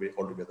different way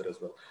altogether as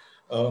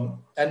well.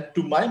 And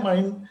to my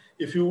mind,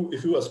 if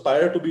you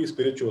aspire to be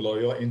spiritual, or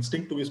your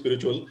instinct to be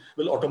spiritual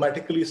will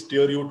automatically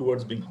steer you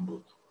towards being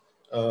humble.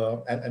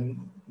 and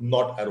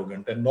not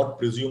arrogant, and not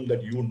presume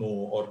that you know,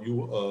 or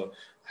you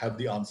have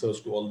the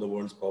answers to all the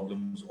world's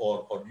problems,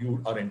 or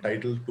you are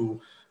entitled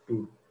to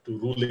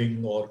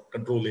ruling or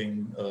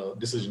controlling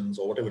decisions,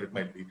 or whatever it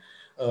might be.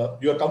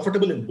 You are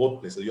comfortable in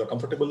both places. You're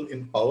comfortable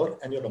in power,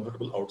 and you're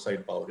comfortable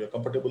outside power. You're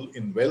comfortable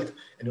in wealth,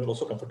 and you're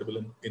also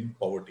comfortable in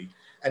poverty.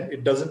 And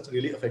it doesn't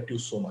really affect you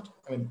so much.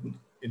 I mean,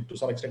 to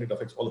some extent, it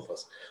affects all of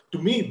us. To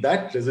me,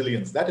 that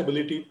resilience, that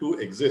ability to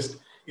exist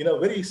in a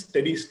very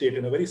steady state,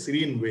 in a very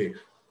serene way,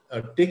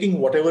 taking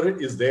whatever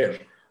is there,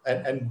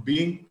 and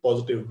being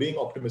positive, being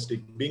optimistic,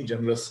 being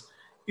generous,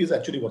 is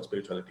actually what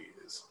spirituality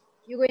is.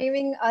 You're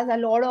giving us a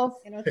lot of,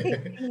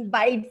 thinking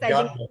bites. I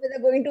think people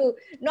are going to,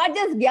 not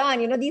just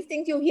gyan, these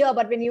things you hear,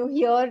 but when you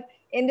hear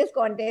in this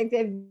context,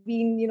 they've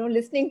been,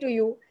 listening to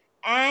you,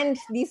 and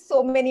these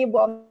so many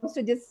bombs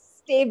to just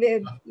stay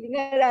with,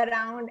 linger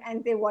around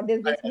and say, what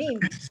does this mean?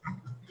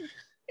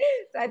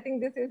 So I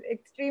think this is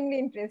extremely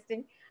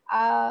interesting.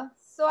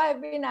 So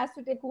I've been asked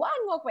to take one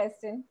more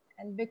question,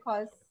 and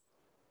because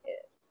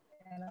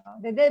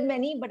there are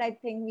many, but I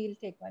think we'll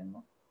take one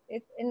more.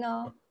 It's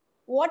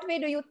what way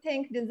do you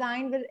think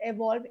design will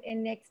evolve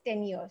in next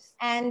 10 years?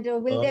 And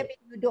will there be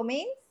new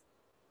domains,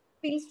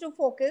 fields to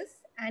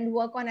focus and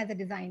work on as a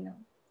designer?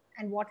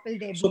 And what will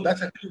they be? So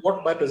that's actually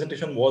what my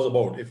presentation was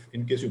about, if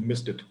in case you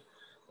missed it.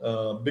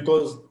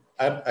 Because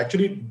I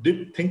actually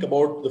did think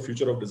about the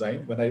future of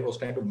design when I was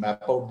trying to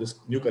map out this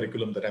new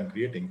curriculum that I'm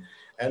creating.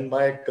 And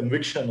my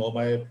conviction, or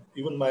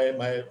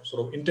my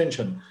sort of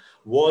intention,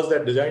 was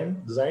that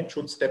design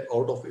should step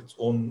out of its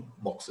own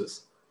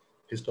boxes,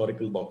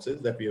 historical boxes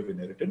that we have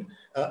inherited,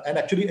 and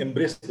actually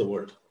embrace the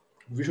world.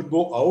 We should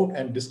go out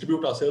and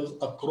distribute ourselves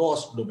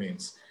across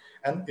domains.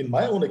 And in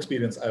my own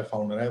experience, I've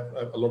found, and I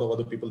have a lot of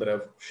other people that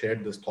I've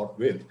shared this thought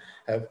with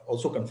have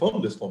also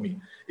confirmed this for me,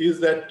 is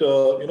that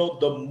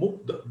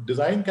the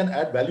design can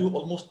add value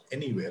almost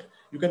anywhere.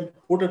 You can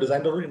put a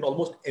designer in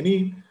almost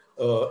any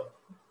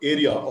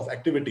area of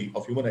activity,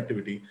 of human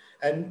activity,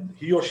 and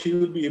he or she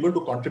will be able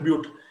to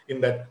contribute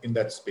in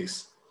that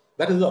space.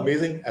 That is the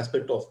amazing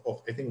aspect of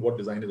I think what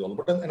design is all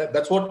about, and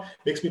that's what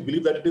makes me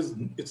believe that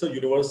it's a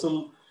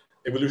universal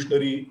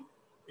evolutionary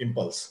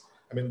impulse.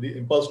 I mean, the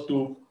impulse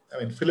to,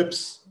 the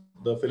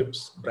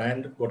Philips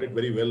brand got it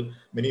very well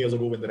many years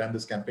ago when they ran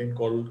this campaign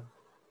called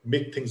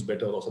 "Make Things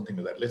Better" or something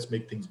like that. Let's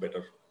make things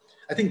better.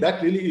 I think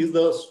that really is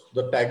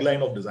the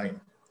tagline of design.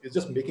 It's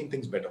just making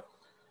things better.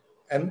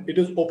 And it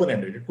is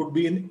open-ended. It could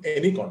be in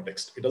any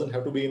context. It doesn't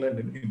have to be in an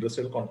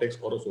industrial context,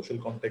 or a social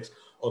context,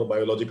 or a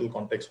biological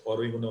context,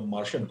 or even a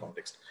Martian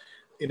context.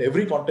 In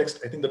every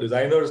context, I think the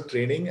designer's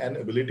training and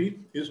ability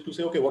is to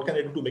say, okay, what can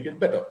I do to make it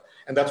better?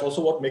 And that's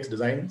also what makes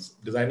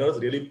designers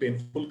really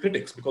painful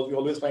critics, because we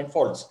always find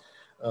faults.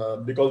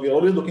 Because we're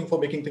always looking for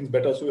making things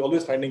better. So we're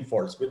always finding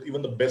faults with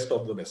even the best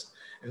of the best.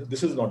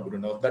 This is not good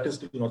enough. That is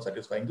still not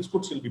satisfying. This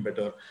could still be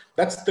better.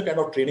 That's the kind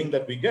of training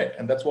that we get.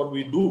 And that's what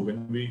we do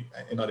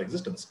in our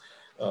existence.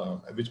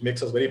 Which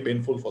makes us very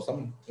painful for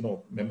some,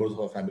 members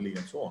of our family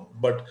and so on.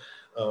 But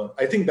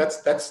I think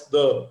that's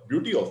the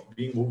beauty of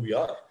being who we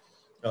are,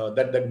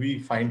 that we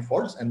find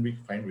faults and we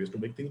find ways to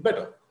make things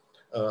better.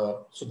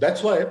 So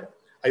that's why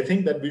I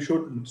think that we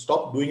should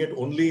stop doing it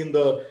only in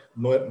the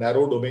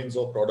narrow domains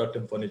of product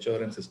and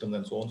furniture and systems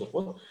and so on and so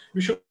forth. We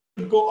should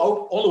go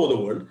out all over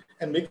the world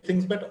and make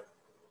things better.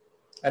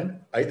 And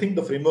I think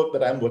the framework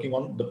that I'm working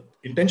on, the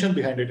intention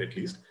behind it at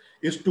least,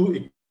 is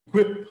to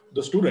equip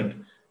the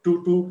student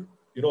to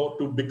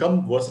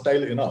become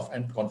versatile enough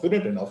and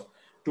confident enough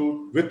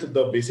with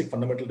the basic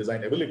fundamental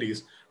design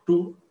abilities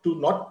to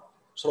not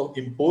sort of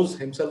impose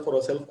himself or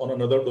herself on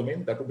another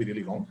domain. That would be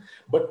really wrong.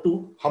 But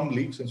to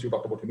humbly, since you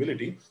talked about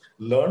humility,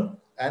 learn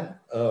and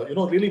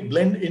really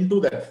blend into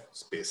that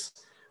space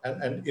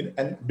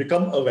and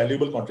become a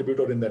valuable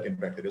contributor in that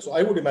impact area. So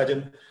I would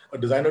imagine a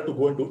designer to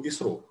go into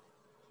ISRO,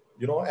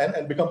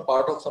 and become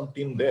part of some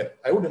team there.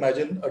 I would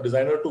imagine a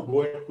designer to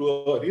go into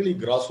a really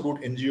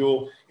grassroots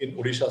NGO in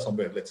Odisha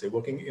somewhere, let's say,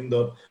 working in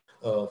the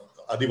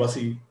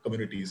Adivasi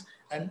communities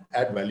and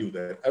add value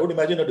there. I would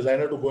imagine a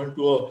designer to go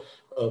into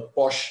a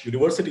posh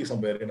university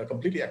somewhere in a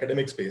completely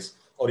academic space,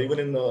 or even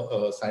in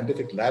a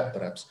scientific lab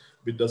perhaps,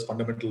 which does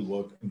fundamental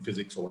work in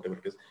physics or whatever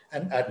it is,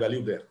 and add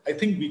value there. I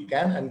think we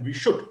can and we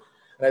should.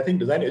 And I think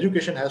design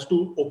education has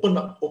to open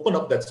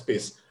up that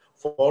space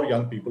for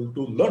young people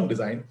to learn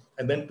design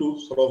and then to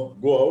sort of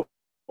go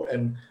out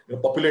and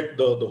populate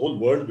the whole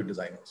world with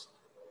designers.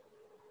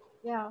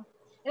 Yeah.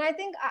 And I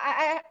think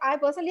I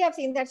personally have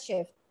seen that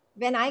shift.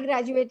 When I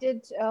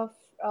graduated, there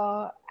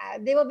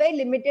were very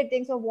limited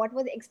things of what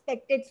was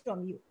expected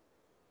from you.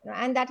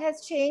 And that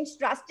has changed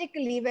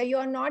drastically, where you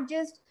are not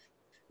just,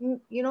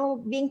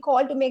 being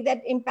called to make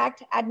that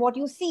impact at what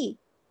you see,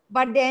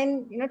 but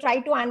then, try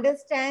to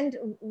understand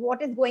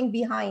what is going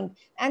behind.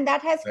 And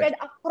that has spread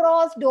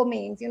across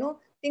domains,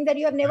 things that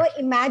you have never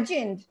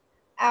imagined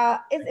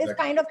is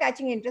kind of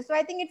catching interest. So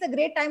I think it's a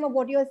great time of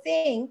what you're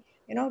saying,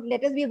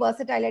 let us be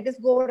versatile, let us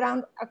go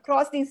around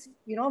across these,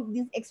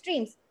 these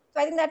extremes. So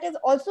I think that is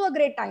also a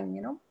great time,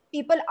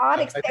 people are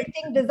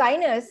expecting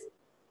designers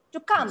to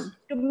come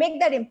to make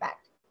that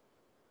impact.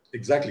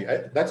 Exactly.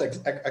 That's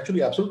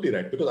actually absolutely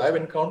right, because I've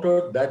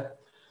encountered that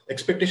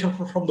expectation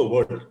from the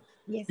world.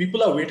 Yes.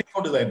 People are waiting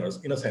for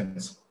designers in a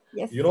sense,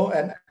 Yes.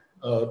 and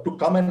to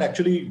come and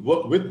actually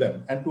work with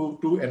them and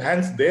to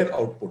enhance their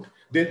output.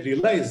 They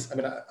realize,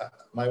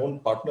 my own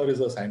partner is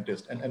a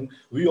scientist, and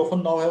we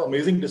often now have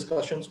amazing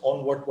discussions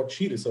on what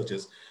she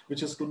researches,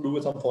 which is to do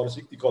with some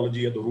forest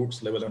ecology at the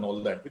roots level and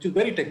all that, which is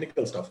very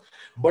technical stuff.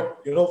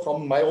 But,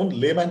 from my own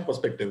layman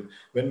perspective,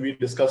 when we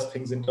discuss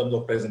things in terms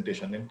of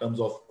presentation, in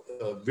terms of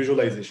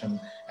visualization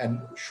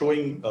and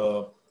showing,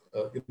 the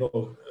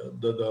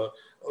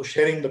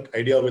sharing the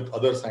idea with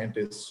other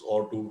scientists,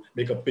 or to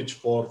make a pitch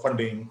for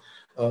funding,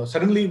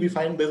 suddenly we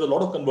find there's a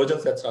lot of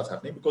convergence that starts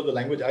happening, because the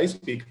language I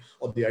speak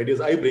or the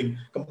ideas I bring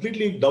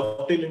completely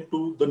dovetail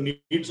into the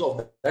needs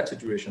of that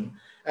situation.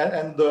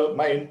 And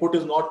my input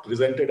is not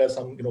presented as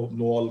some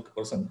know-all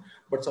person,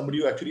 but somebody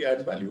who actually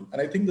adds value.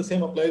 And I think the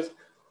same applies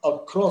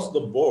across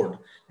the board.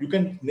 You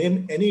can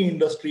name any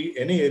industry,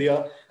 any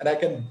area, and I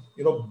can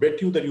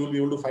bet you that you will be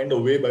able to find a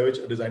way by which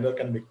a designer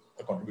can make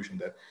a contribution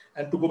there.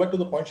 And to go back to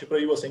the point, Shipra,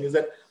 you were saying, is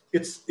that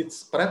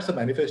it's perhaps a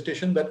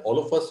manifestation that all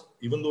of us,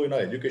 even though in our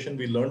education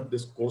we learned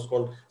this course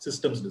called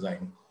systems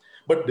design,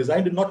 but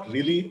design did not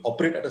really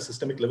operate at a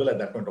systemic level at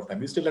that point of time.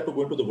 We still had to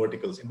go into the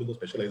verticals, into the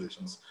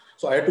specializations.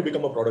 So I had to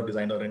become a product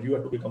designer, and you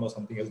had to become a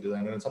something else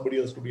designer, and somebody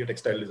else to be a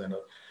textile designer.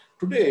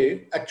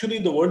 Today, actually,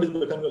 the world is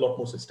becoming a lot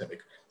more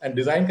systemic, and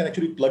design can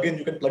actually plug in.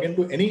 You can plug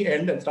into any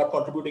end and start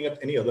contributing at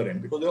any other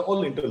end, because they're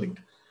all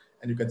interlinked,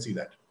 and you can see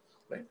that,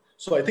 right?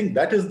 So I think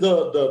that is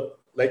the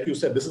like you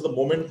said, this is the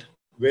moment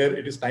where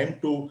it is time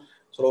to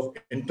sort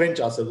of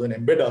entrench ourselves and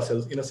embed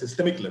ourselves in a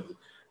systemic level,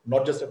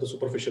 not just at the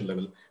superficial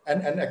level,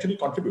 and actually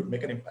contribute,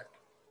 make an impact.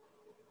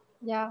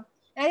 Yeah.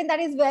 I think that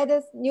is where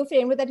this new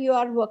framework that you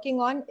are working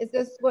on is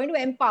just going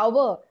to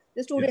empower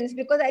the students,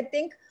 because I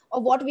think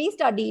of what we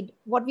studied,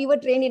 what we were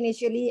trained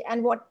initially,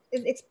 and what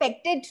is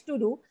expected to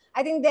do.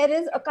 I think there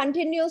is a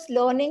continuous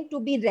learning to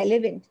be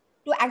relevant,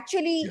 to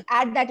actually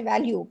add that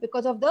value,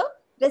 because of the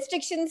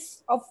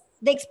restrictions of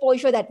the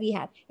exposure that we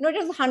had. It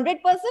was 100%,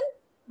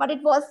 but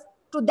it was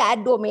to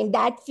that domain,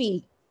 that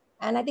field.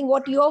 And I think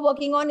what you are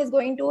working on is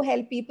going to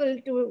help people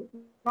to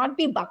not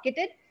be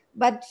bucketed,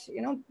 but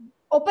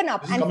open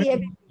up and see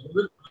everything.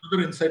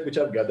 Another insight which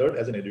I've gathered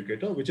as an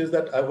educator, which is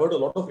that I've heard a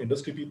lot of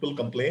industry people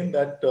complain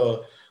that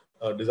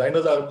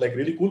designers are like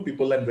really cool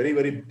people and very,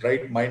 very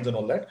bright minds and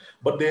all that,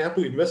 but they have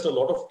to invest a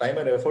lot of time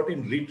and effort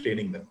in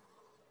retraining them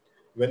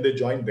when they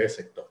join their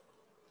sector.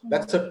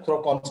 That's a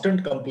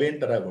constant complaint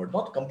that I've heard.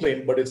 Not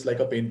complaint, but it's like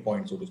a pain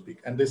point, so to speak.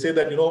 And they say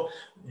that,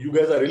 you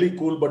guys are really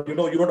cool, but, you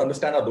don't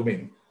understand our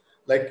domain.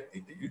 Like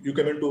you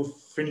come into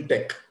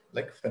fintech,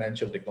 like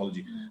financial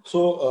technology.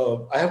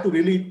 So I have to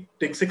really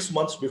take 6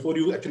 months before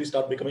you actually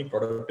start becoming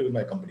productive in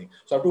my company.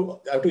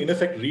 So I have to in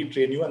effect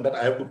retrain you, and that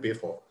I have to pay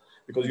for,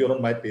 because you're on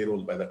my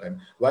payroll by that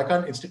time. Why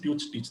can't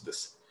institutes teach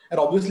this? And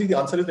obviously the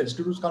answer is the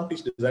institutes can't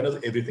teach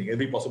designers everything,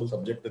 every possible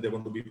subject that they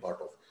want to be part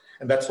of.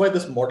 And that's why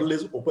this model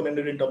is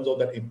open-ended in terms of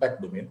that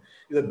impact domain,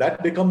 is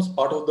that becomes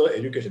part of the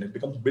education. It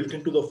becomes built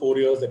into the 4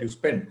 years that you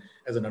spend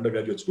as an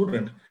undergraduate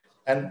student.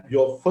 And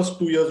your first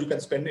 2 years you can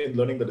spend in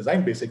learning the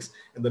design basics.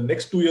 And the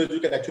next 2 years you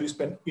can actually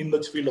spend in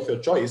the field of your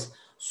choice,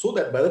 so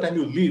that by the time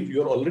you leave,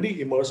 you're already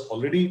immersed,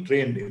 already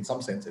trained in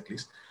some sense at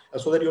least,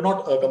 so that you're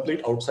not a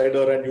complete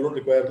outsider and you don't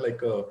require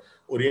like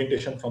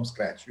orientation from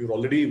scratch. You're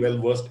already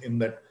well versed in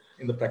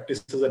the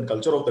practices and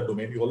culture of the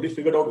domain. You already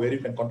figured out where you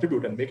can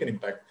contribute and make an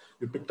impact.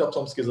 You picked up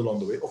some skills along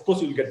the way. Of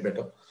course, you'll get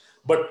better,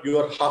 but you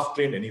are half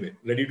trained anyway,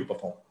 ready to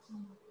perform.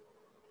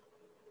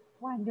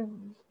 Wonderful.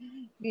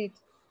 Great.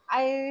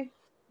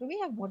 Do we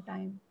have more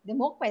time? There are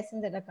more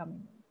questions that are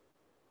coming.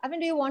 Arvind,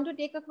 do you want to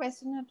take a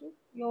question or two?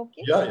 You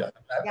okay? Yeah.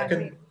 I can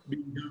great. be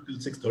here till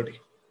 6:30.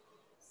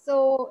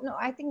 So, no,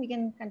 I think we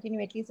can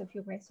continue at least a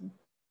few questions.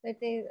 So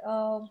okay.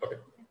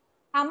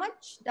 How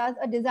much does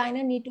a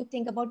designer need to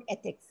think about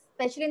ethics,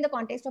 especially in the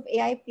context of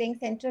AI playing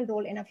central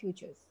role in our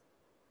futures?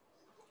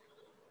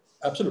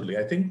 Absolutely.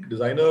 I think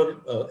designer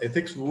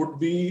ethics would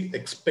be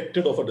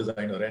expected of a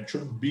designer and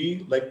should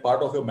be like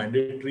part of your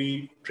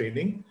mandatory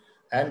training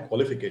and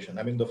qualification.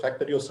 I mean, the fact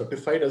that you're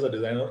certified as a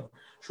designer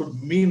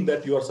should mean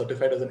that you are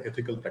certified as an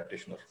ethical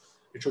practitioner.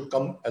 It should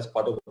come as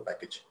part of the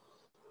package.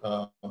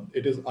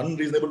 It is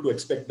unreasonable to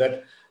expect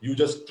that you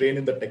just train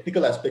in the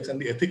technical aspects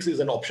and the ethics is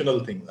an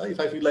optional thing.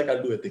 If I feel like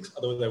I'll do ethics,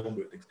 otherwise I won't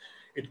do ethics.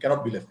 It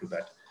cannot be left to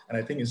that. And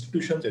I think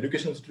institutions,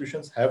 educational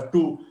institutions have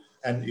to,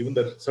 and even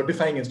the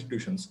certifying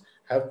institutions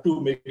have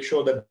to make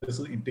sure that this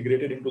is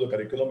integrated into the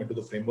curriculum, into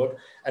the framework,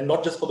 and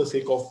not just for the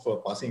sake of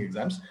passing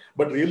exams,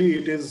 but really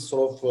it is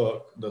sort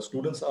of the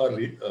students are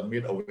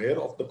made aware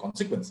of the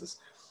consequences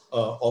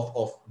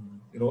of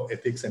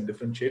ethics and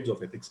different shades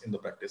of ethics in the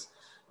practice.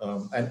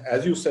 And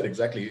as you said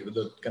exactly,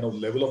 the kind of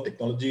level of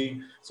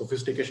technology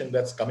sophistication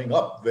that's coming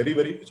up,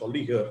 it's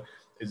already here.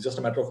 It's just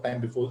a matter of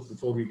time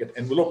before we get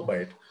enveloped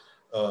by it.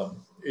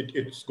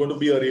 It's going to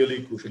be a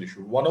really crucial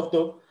issue. One of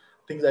the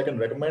things I can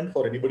recommend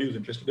for anybody who's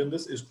interested in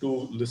this is to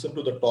listen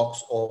to the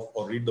talks of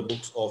or read the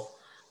books of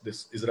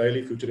this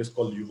Israeli futurist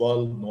called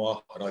Yuval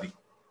Noah Harari.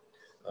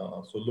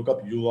 So look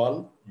up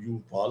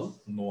Yuval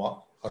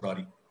Noah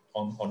Harari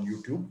on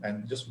YouTube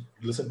and just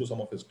listen to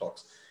some of his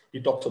talks.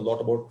 He talks a lot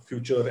about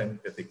future and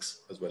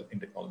ethics as well in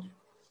technology.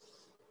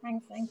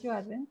 Thank you,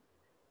 Arvind.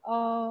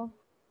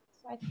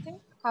 So I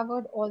think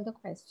covered all the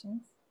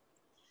questions.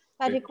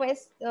 So I Great.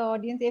 request the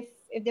audience,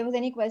 if there was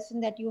any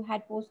question that you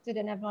had posted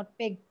and have not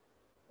picked,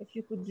 if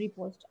you could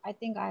repost. I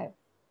think I have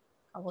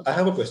covered I all.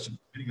 have a question.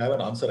 I have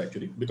an answer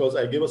actually, because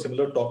I gave a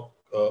similar talk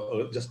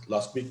just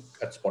last week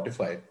at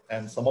Spotify,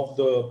 and some of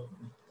the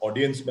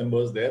audience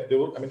members there, they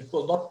were, I mean, it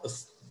was not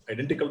an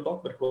identical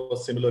talk, but it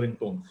was similar in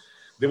tone.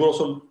 They were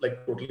also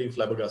like totally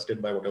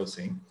flabbergasted by what I was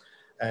saying.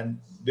 And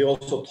they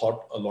also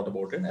thought a lot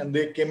about it. And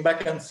they came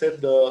back and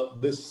said,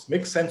 this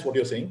makes sense what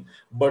you're saying,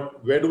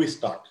 but where do we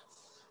start?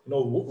 You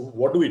know,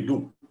 what do we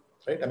do?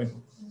 Right? I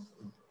mean,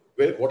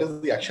 what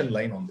is the action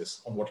line on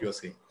this, on what you're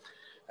saying?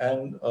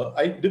 And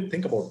I did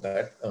think about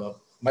that.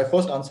 My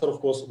first answer, of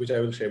course, which I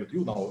will share with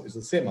you now, is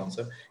the same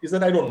answer, is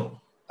that I don't know.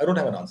 I don't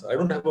have an answer. I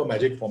don't have a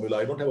magic formula.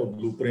 I don't have a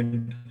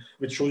blueprint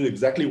which shows you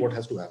exactly what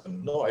has to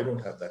happen. No, I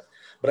don't have that.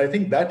 But I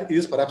think that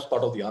is perhaps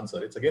part of the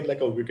answer. It's again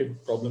like a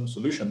wicked problem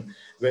solution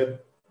where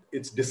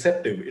it's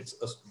deceptive. It's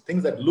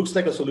things that looks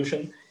like a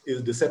solution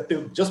is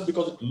deceptive just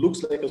because it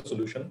looks like a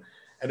solution,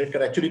 and it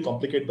can actually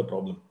complicate the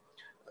problem.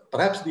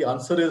 Perhaps the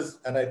answer is,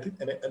 and I think,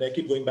 and I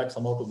keep going back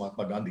somehow to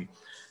Mahatma Gandhi,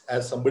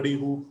 as somebody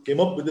who came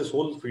up with this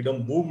whole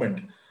freedom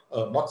movement,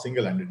 not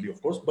single-handedly,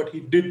 of course, but he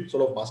did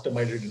sort of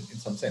mastermind it in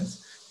some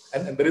sense.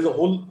 And there is a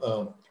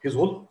whole, his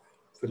whole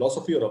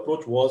philosophy or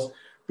approach was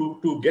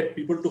to get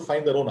people to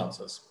find their own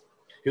answers.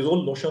 His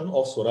whole notion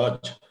of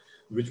Swaraj,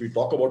 which we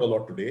talk about a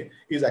lot today,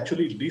 is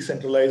actually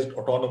decentralized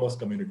autonomous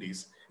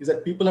communities, is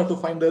that people have to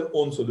find their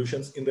own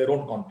solutions in their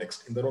own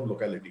context, in their own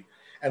locality.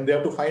 And they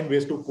have to find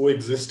ways to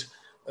coexist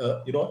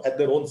at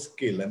their own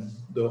scale. And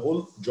the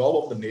whole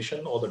job of the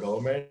nation or the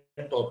government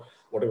or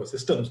whatever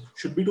systems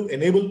should be to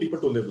enable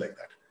people to live like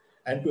that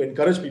and to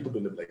encourage people to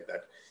live like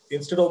that.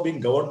 Instead of being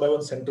governed by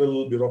one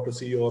central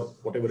bureaucracy or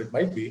whatever it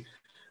might be,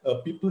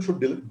 people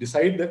should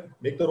decide that,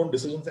 make their own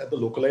decisions at the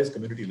localized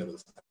community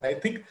levels. And I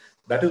think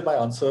that is my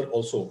answer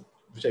also,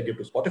 which I give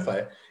to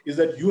Spotify, is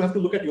that you have to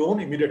look at your own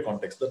immediate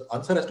context. The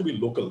answer has to be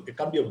local. It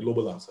can't be a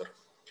global answer.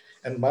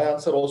 And my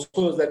answer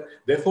also is that,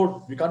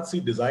 therefore, we can't see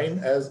design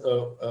as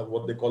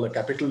what they call a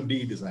capital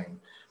D design.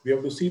 We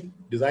have to see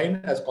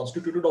design as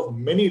constituted of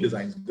many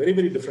designs, very,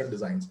 very different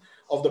designs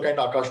of the kind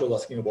Akash was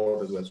asking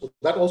about as well. So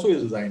that also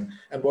is design.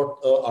 And what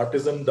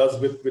artisan does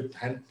with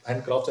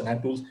handcrafts and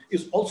hand tools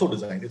is also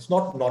design. It's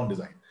not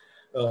non-design.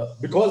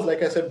 Because,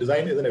 like I said,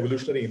 design is an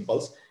evolutionary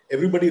impulse.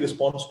 Everybody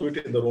responds to it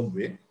in their own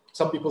way.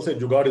 Some people say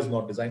Jugaad is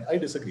not design. I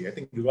disagree. I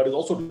think Jugaad is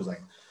also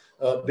design.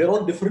 They're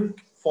all different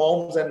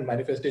forms and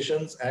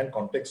manifestations and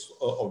contexts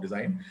of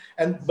design.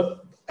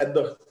 But at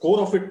the core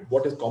of it,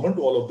 what is common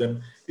to all of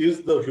them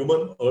is the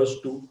human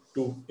urge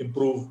to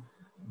improve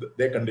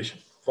their condition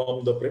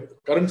from the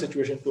current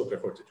situation to a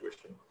preferred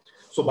situation.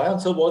 So my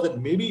answer was that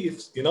maybe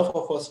if enough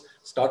of us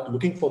start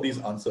looking for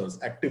these answers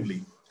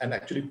actively and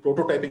actually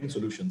prototyping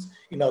solutions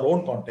in our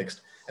own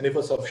context, and if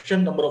a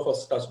sufficient number of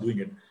us starts doing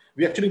it,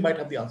 we actually might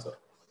have the answer.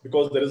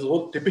 Because there is a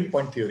whole tipping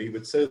point theory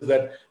which says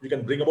that you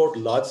can bring about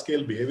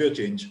large-scale behavior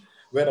change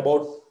when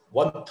about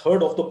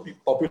 1/3 of the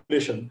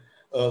population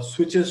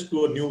switches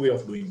to a new way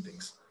of doing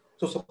things.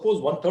 So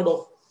suppose 1/3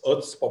 of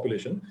Earth's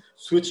population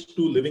switch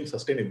to living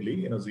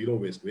sustainably in a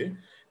zero-waste way,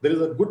 there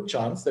is a good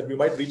chance that we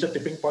might reach a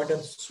tipping point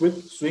and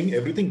swing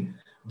everything,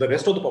 the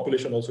rest of the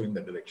population also in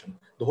that direction,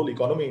 the whole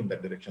economy in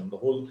that direction, the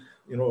whole,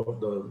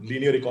 the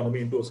linear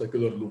economy into a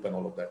circular loop and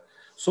all of that.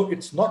 So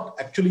it's not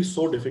actually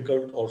so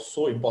difficult or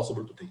so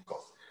impossible to think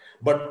of.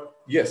 But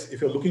yes, if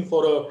you're looking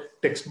for a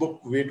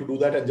textbook way to do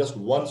that and just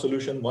one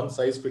solution, one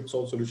size fits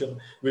all solution,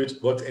 which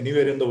works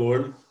anywhere in the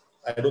world,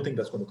 I don't think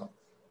that's going to come.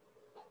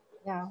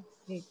 Yeah,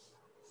 great.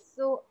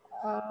 So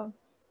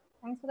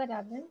thanks for that,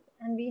 Arvind.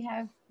 And we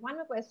have one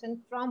more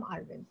question from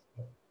Arvind.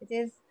 It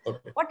is,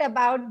 Okay. what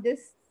about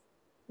this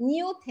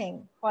new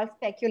thing called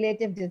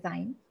speculative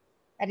design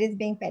that is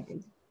being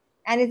peddled?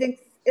 And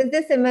is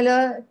this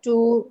similar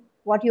to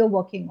what you're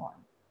working on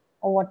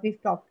or what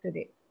we've talked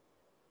today?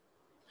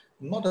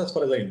 Not as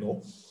far as I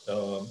know.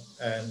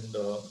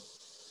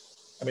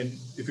 I mean,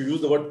 if you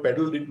use the word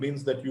peddled, it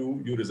means that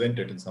you resent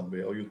it in some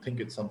way, or you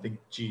think it's something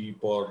cheap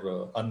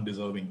or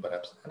undeserving,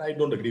 perhaps. And I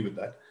don't agree with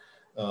that.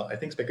 I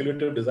think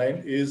speculative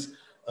design is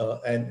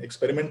an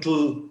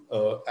experimental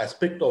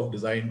aspect of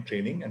design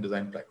training and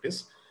design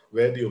practice,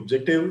 where the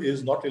objective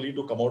is not really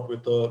to come out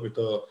with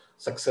a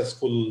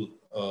successful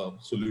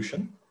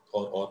solution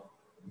or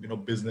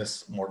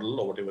business model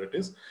or whatever it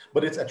is,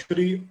 but its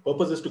actually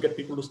purpose is to get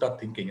people to start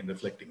thinking and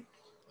reflecting.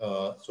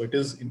 So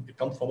it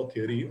comes from a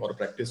theory or a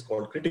practice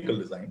called critical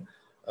design,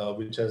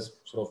 which has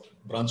sort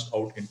of branched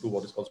out into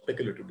what is called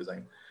speculative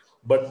design.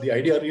 But the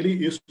idea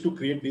really is to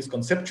create these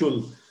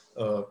conceptual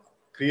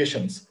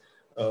creations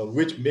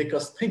which make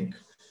us think.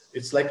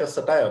 It's like a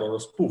satire or a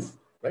spoof,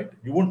 right?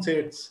 You won't say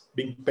it's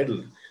being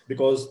peddled,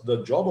 because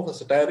the job of a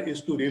satire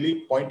is to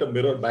really point a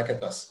mirror back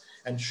at us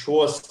and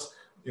show us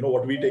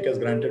what we take as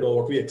granted or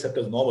what we accept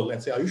as normal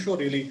and say, are you sure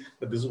really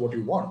that this is what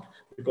you want?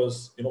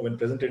 Because, when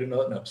presented in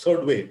an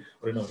absurd way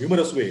or in a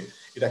humorous way,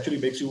 it actually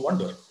makes you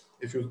wonder.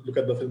 If you look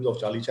at the films of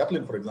Charlie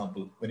Chaplin, for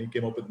example, when he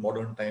came up with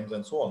Modern Times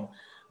and so on,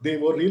 they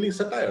were really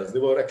satires. They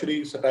were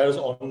actually satires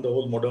on the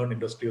whole modern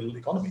industrial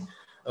economy.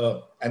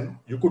 And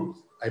you could,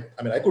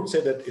 I could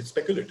say that it's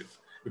speculative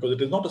because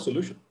it is not a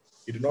solution.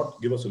 He did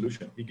not give a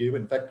solution. He gave,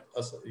 in fact,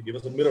 he gave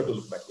us a mirror to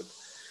look back with.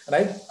 And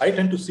I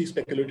tend to see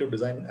speculative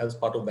design as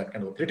part of that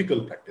kind of a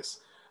critical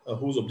practice,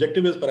 whose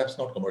objective is perhaps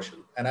not commercial.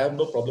 And I have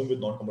no problem with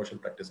non-commercial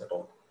practice at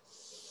all.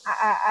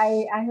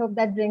 I hope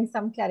that brings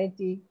some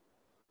clarity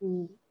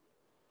to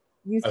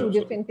these two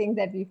different things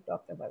that we've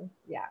talked about.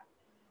 Yeah,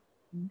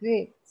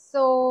 great.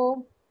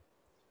 So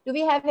do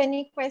we have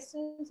any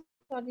questions,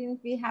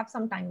 audience? We have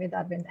some time with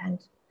Arvind, and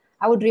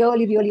I would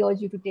really, really urge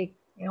you to take,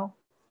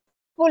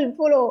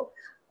 full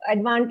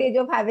advantage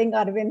of having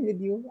Arvind with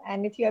you.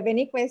 And if you have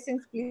any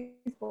questions,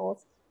 please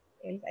post.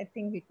 Else, I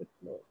think we could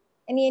close.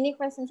 Any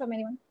questions from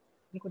anyone?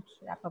 We could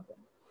wrap up.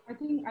 I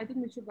think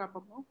we should wrap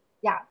up now.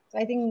 Yeah, so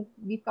I think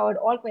we've covered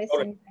all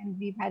questions, and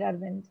we've had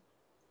Arvind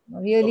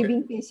really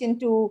being patient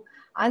to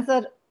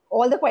answer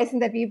all the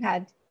questions that we've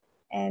had,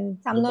 and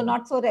some are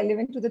not so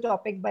relevant to the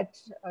topic, but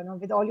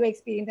with all your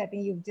experience, I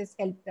think you've just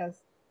helped us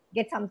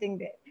get something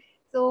there.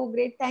 So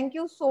great. Thank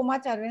you so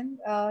much, Arvind.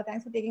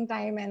 Thanks for taking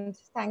time, and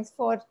thanks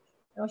for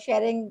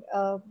sharing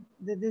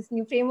this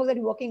new framework that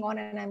you're working on.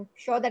 And I'm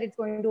sure that it's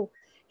going to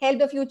help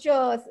the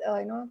future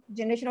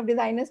generation of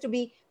designers to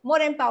be more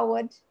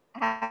empowered,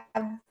 have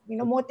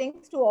more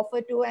things to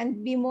offer to,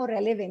 and be more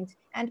relevant,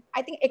 and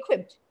I think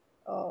equipped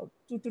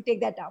to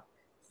take that up.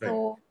 Right.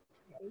 So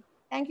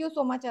thank you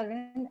so much,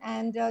 Arvind.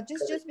 And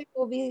just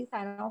before we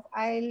sign off,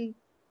 I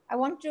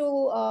want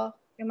to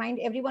remind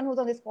everyone who's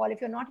on this call,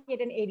 if you're not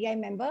yet an ADI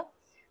member,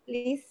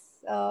 please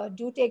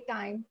do take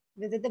time,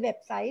 visit the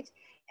website,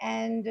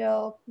 and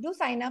do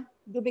sign up,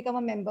 do become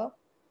a member,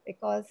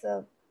 because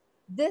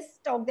this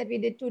talk that we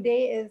did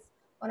today is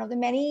one of the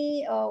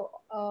many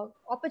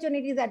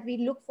opportunities that we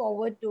look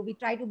forward to. We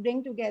try to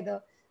bring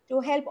together to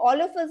help all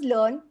of us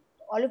learn,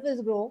 all of us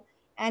grow,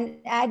 and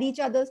add each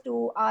others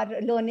to our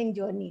learning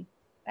journey,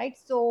 right?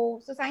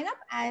 So sign up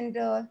and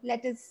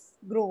let us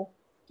grow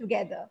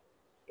together.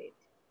 Great.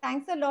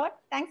 Thanks a lot.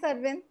 Thanks,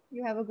 Arvind.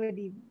 You have a good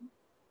evening.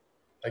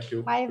 Thank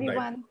you. Bye,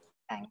 everyone.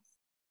 Thanks.